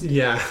by this.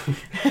 Yeah.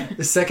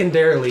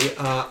 Secondarily,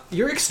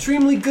 you're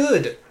extremely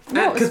good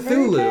at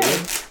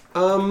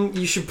Cthulhu.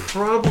 You should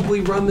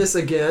probably run this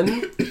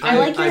again.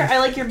 I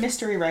like your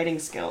mystery writing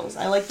skills.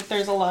 I like that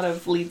there's a lot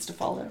of leads to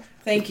follow.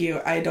 Thank you.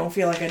 I don't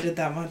feel like I did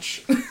that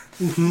much.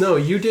 No,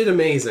 you did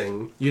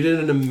amazing. You did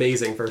an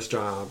amazing first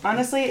job.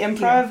 Honestly,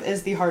 improv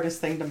is the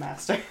hardest thing to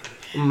master.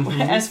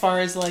 As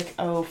far as like,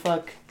 oh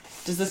fuck,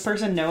 does this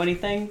person know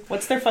anything?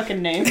 What's their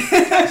fucking name?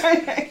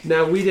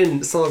 Now, we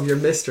didn't solve your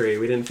mystery.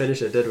 We didn't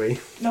finish it, did we?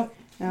 Nope.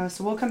 No,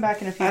 so we'll come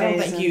back in a few I days.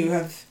 don't think you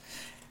have...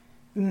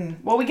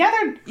 Well, we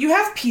gathered You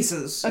have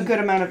pieces. a good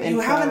amount of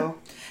info.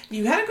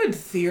 You had a good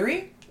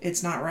theory.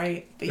 It's not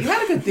right, but you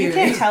had a good theory. You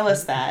can't tell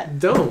us that.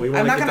 Don't. We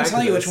I'm not going to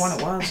tell you which one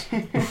it was.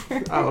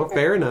 Oh,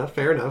 fair enough.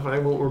 I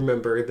won't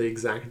remember the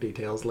exact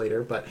details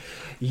later, but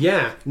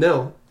yeah,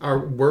 no.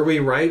 Were we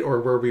right or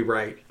were we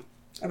right?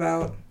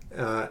 About...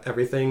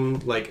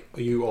 everything, like,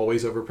 you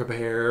always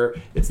over-prepare.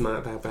 It's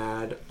not that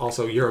bad.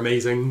 Also, you're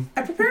amazing.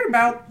 I prepared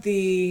about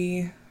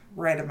the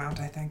right amount,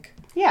 I think.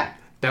 Yeah.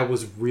 That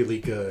was really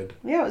good.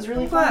 Yeah, it was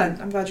really fun.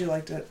 I'm glad you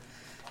liked it.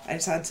 I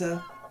just had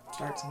to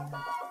start somewhere.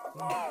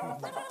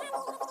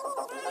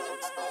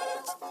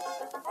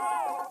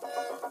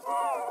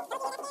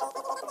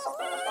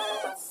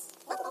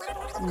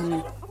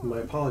 My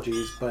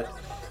apologies, but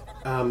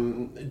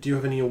do you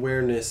have any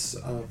awareness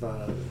of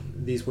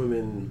these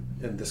women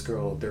and this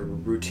girl, their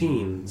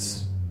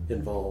routines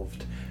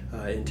involved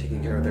in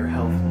taking care of their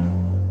health?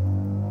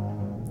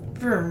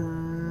 Where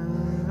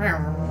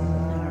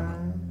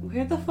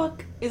the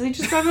fuck? Is he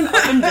just driving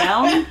up and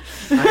down?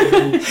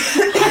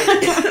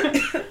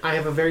 I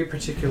have a very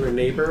particular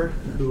neighbor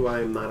who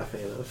I'm not a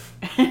fan of.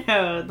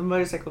 The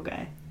motorcycle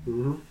guy.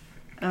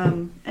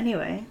 Mm-hmm.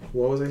 Anyway.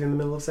 What was I in the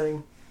middle of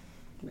saying?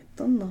 I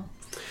don't know.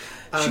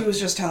 She was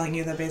just telling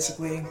you that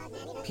basically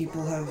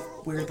people have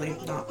weirdly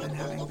not been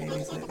having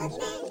babies lately.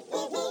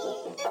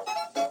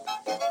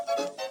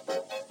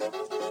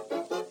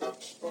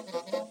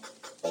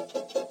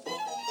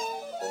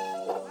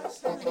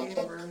 Last time I gave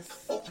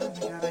birth, oh my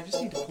god, I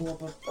just need to pull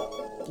up a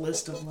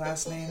list of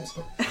last names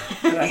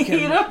that I can...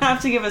 You don't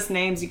have to give us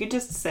names. You could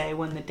just say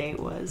when the date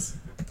was.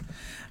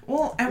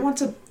 Well, I want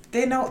to...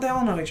 They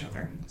all know each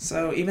other.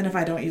 So even if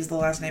I don't use the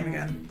last name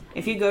again.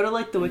 If you go to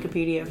like the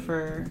Wikipedia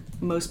for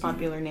most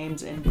popular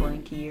names in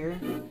blank year.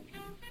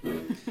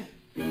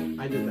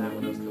 I did that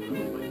when I was coming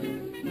up with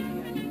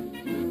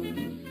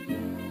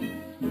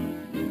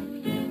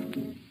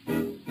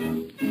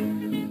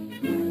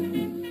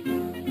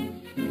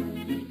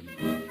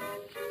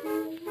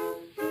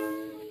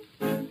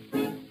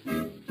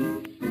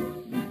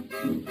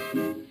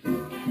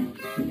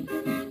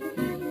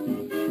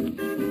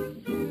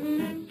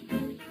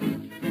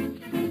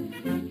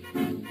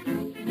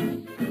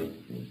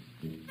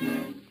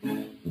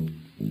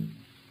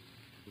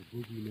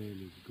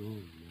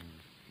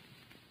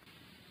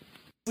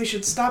We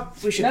should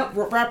stop. We should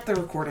wrap the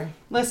recording.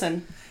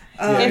 Listen,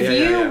 if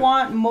you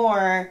want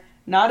more,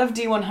 not of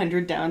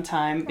D100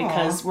 downtime,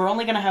 because we're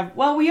only going to have,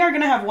 well, we are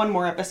going to have one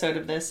more episode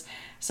of this,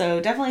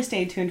 so definitely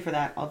stay tuned for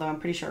that, although I'm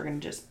pretty sure we're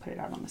going to just put it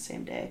out on the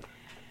same day.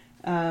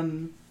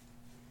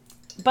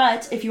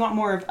 But if you want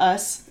more of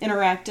us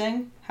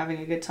interacting, having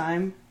a good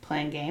time,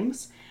 playing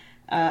games,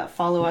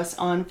 follow us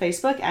on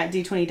Facebook at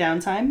D20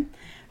 Downtime.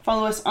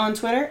 Follow us on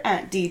Twitter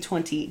at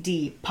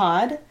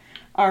D20DPod.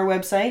 Our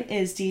website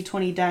is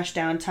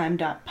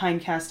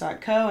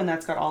d20-downtime.pinecast.co, and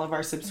that's got all of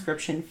our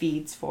subscription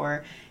feeds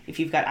for if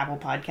you've got Apple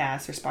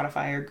Podcasts or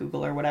Spotify or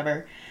Google or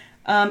whatever.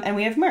 And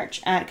we have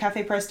merch at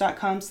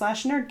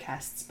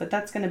cafepress.com/nerdcasts, but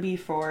that's going to be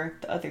for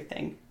the other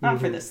thing, not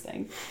for this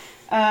thing.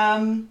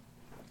 And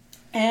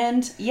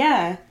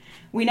yeah,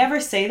 we never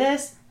say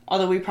this,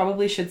 although we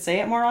probably should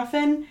say it more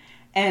often.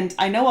 And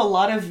I know a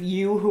lot of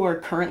you who are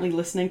currently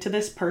listening to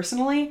this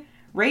personally,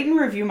 rate and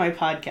review my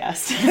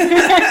podcast.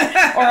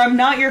 Or I'm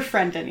not your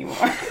friend anymore.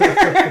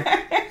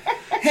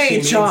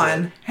 Hey,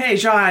 John. Hey,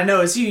 John, I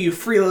know it's you, you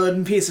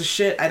freeloading piece of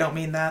shit. I don't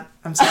mean that.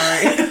 I'm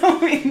sorry. I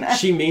don't mean that.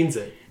 She means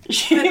it.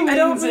 I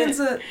don't mean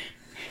it.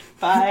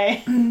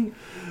 Bye.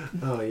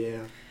 Oh, yeah.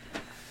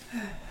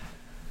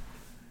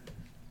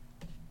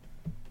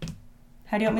 How do you want me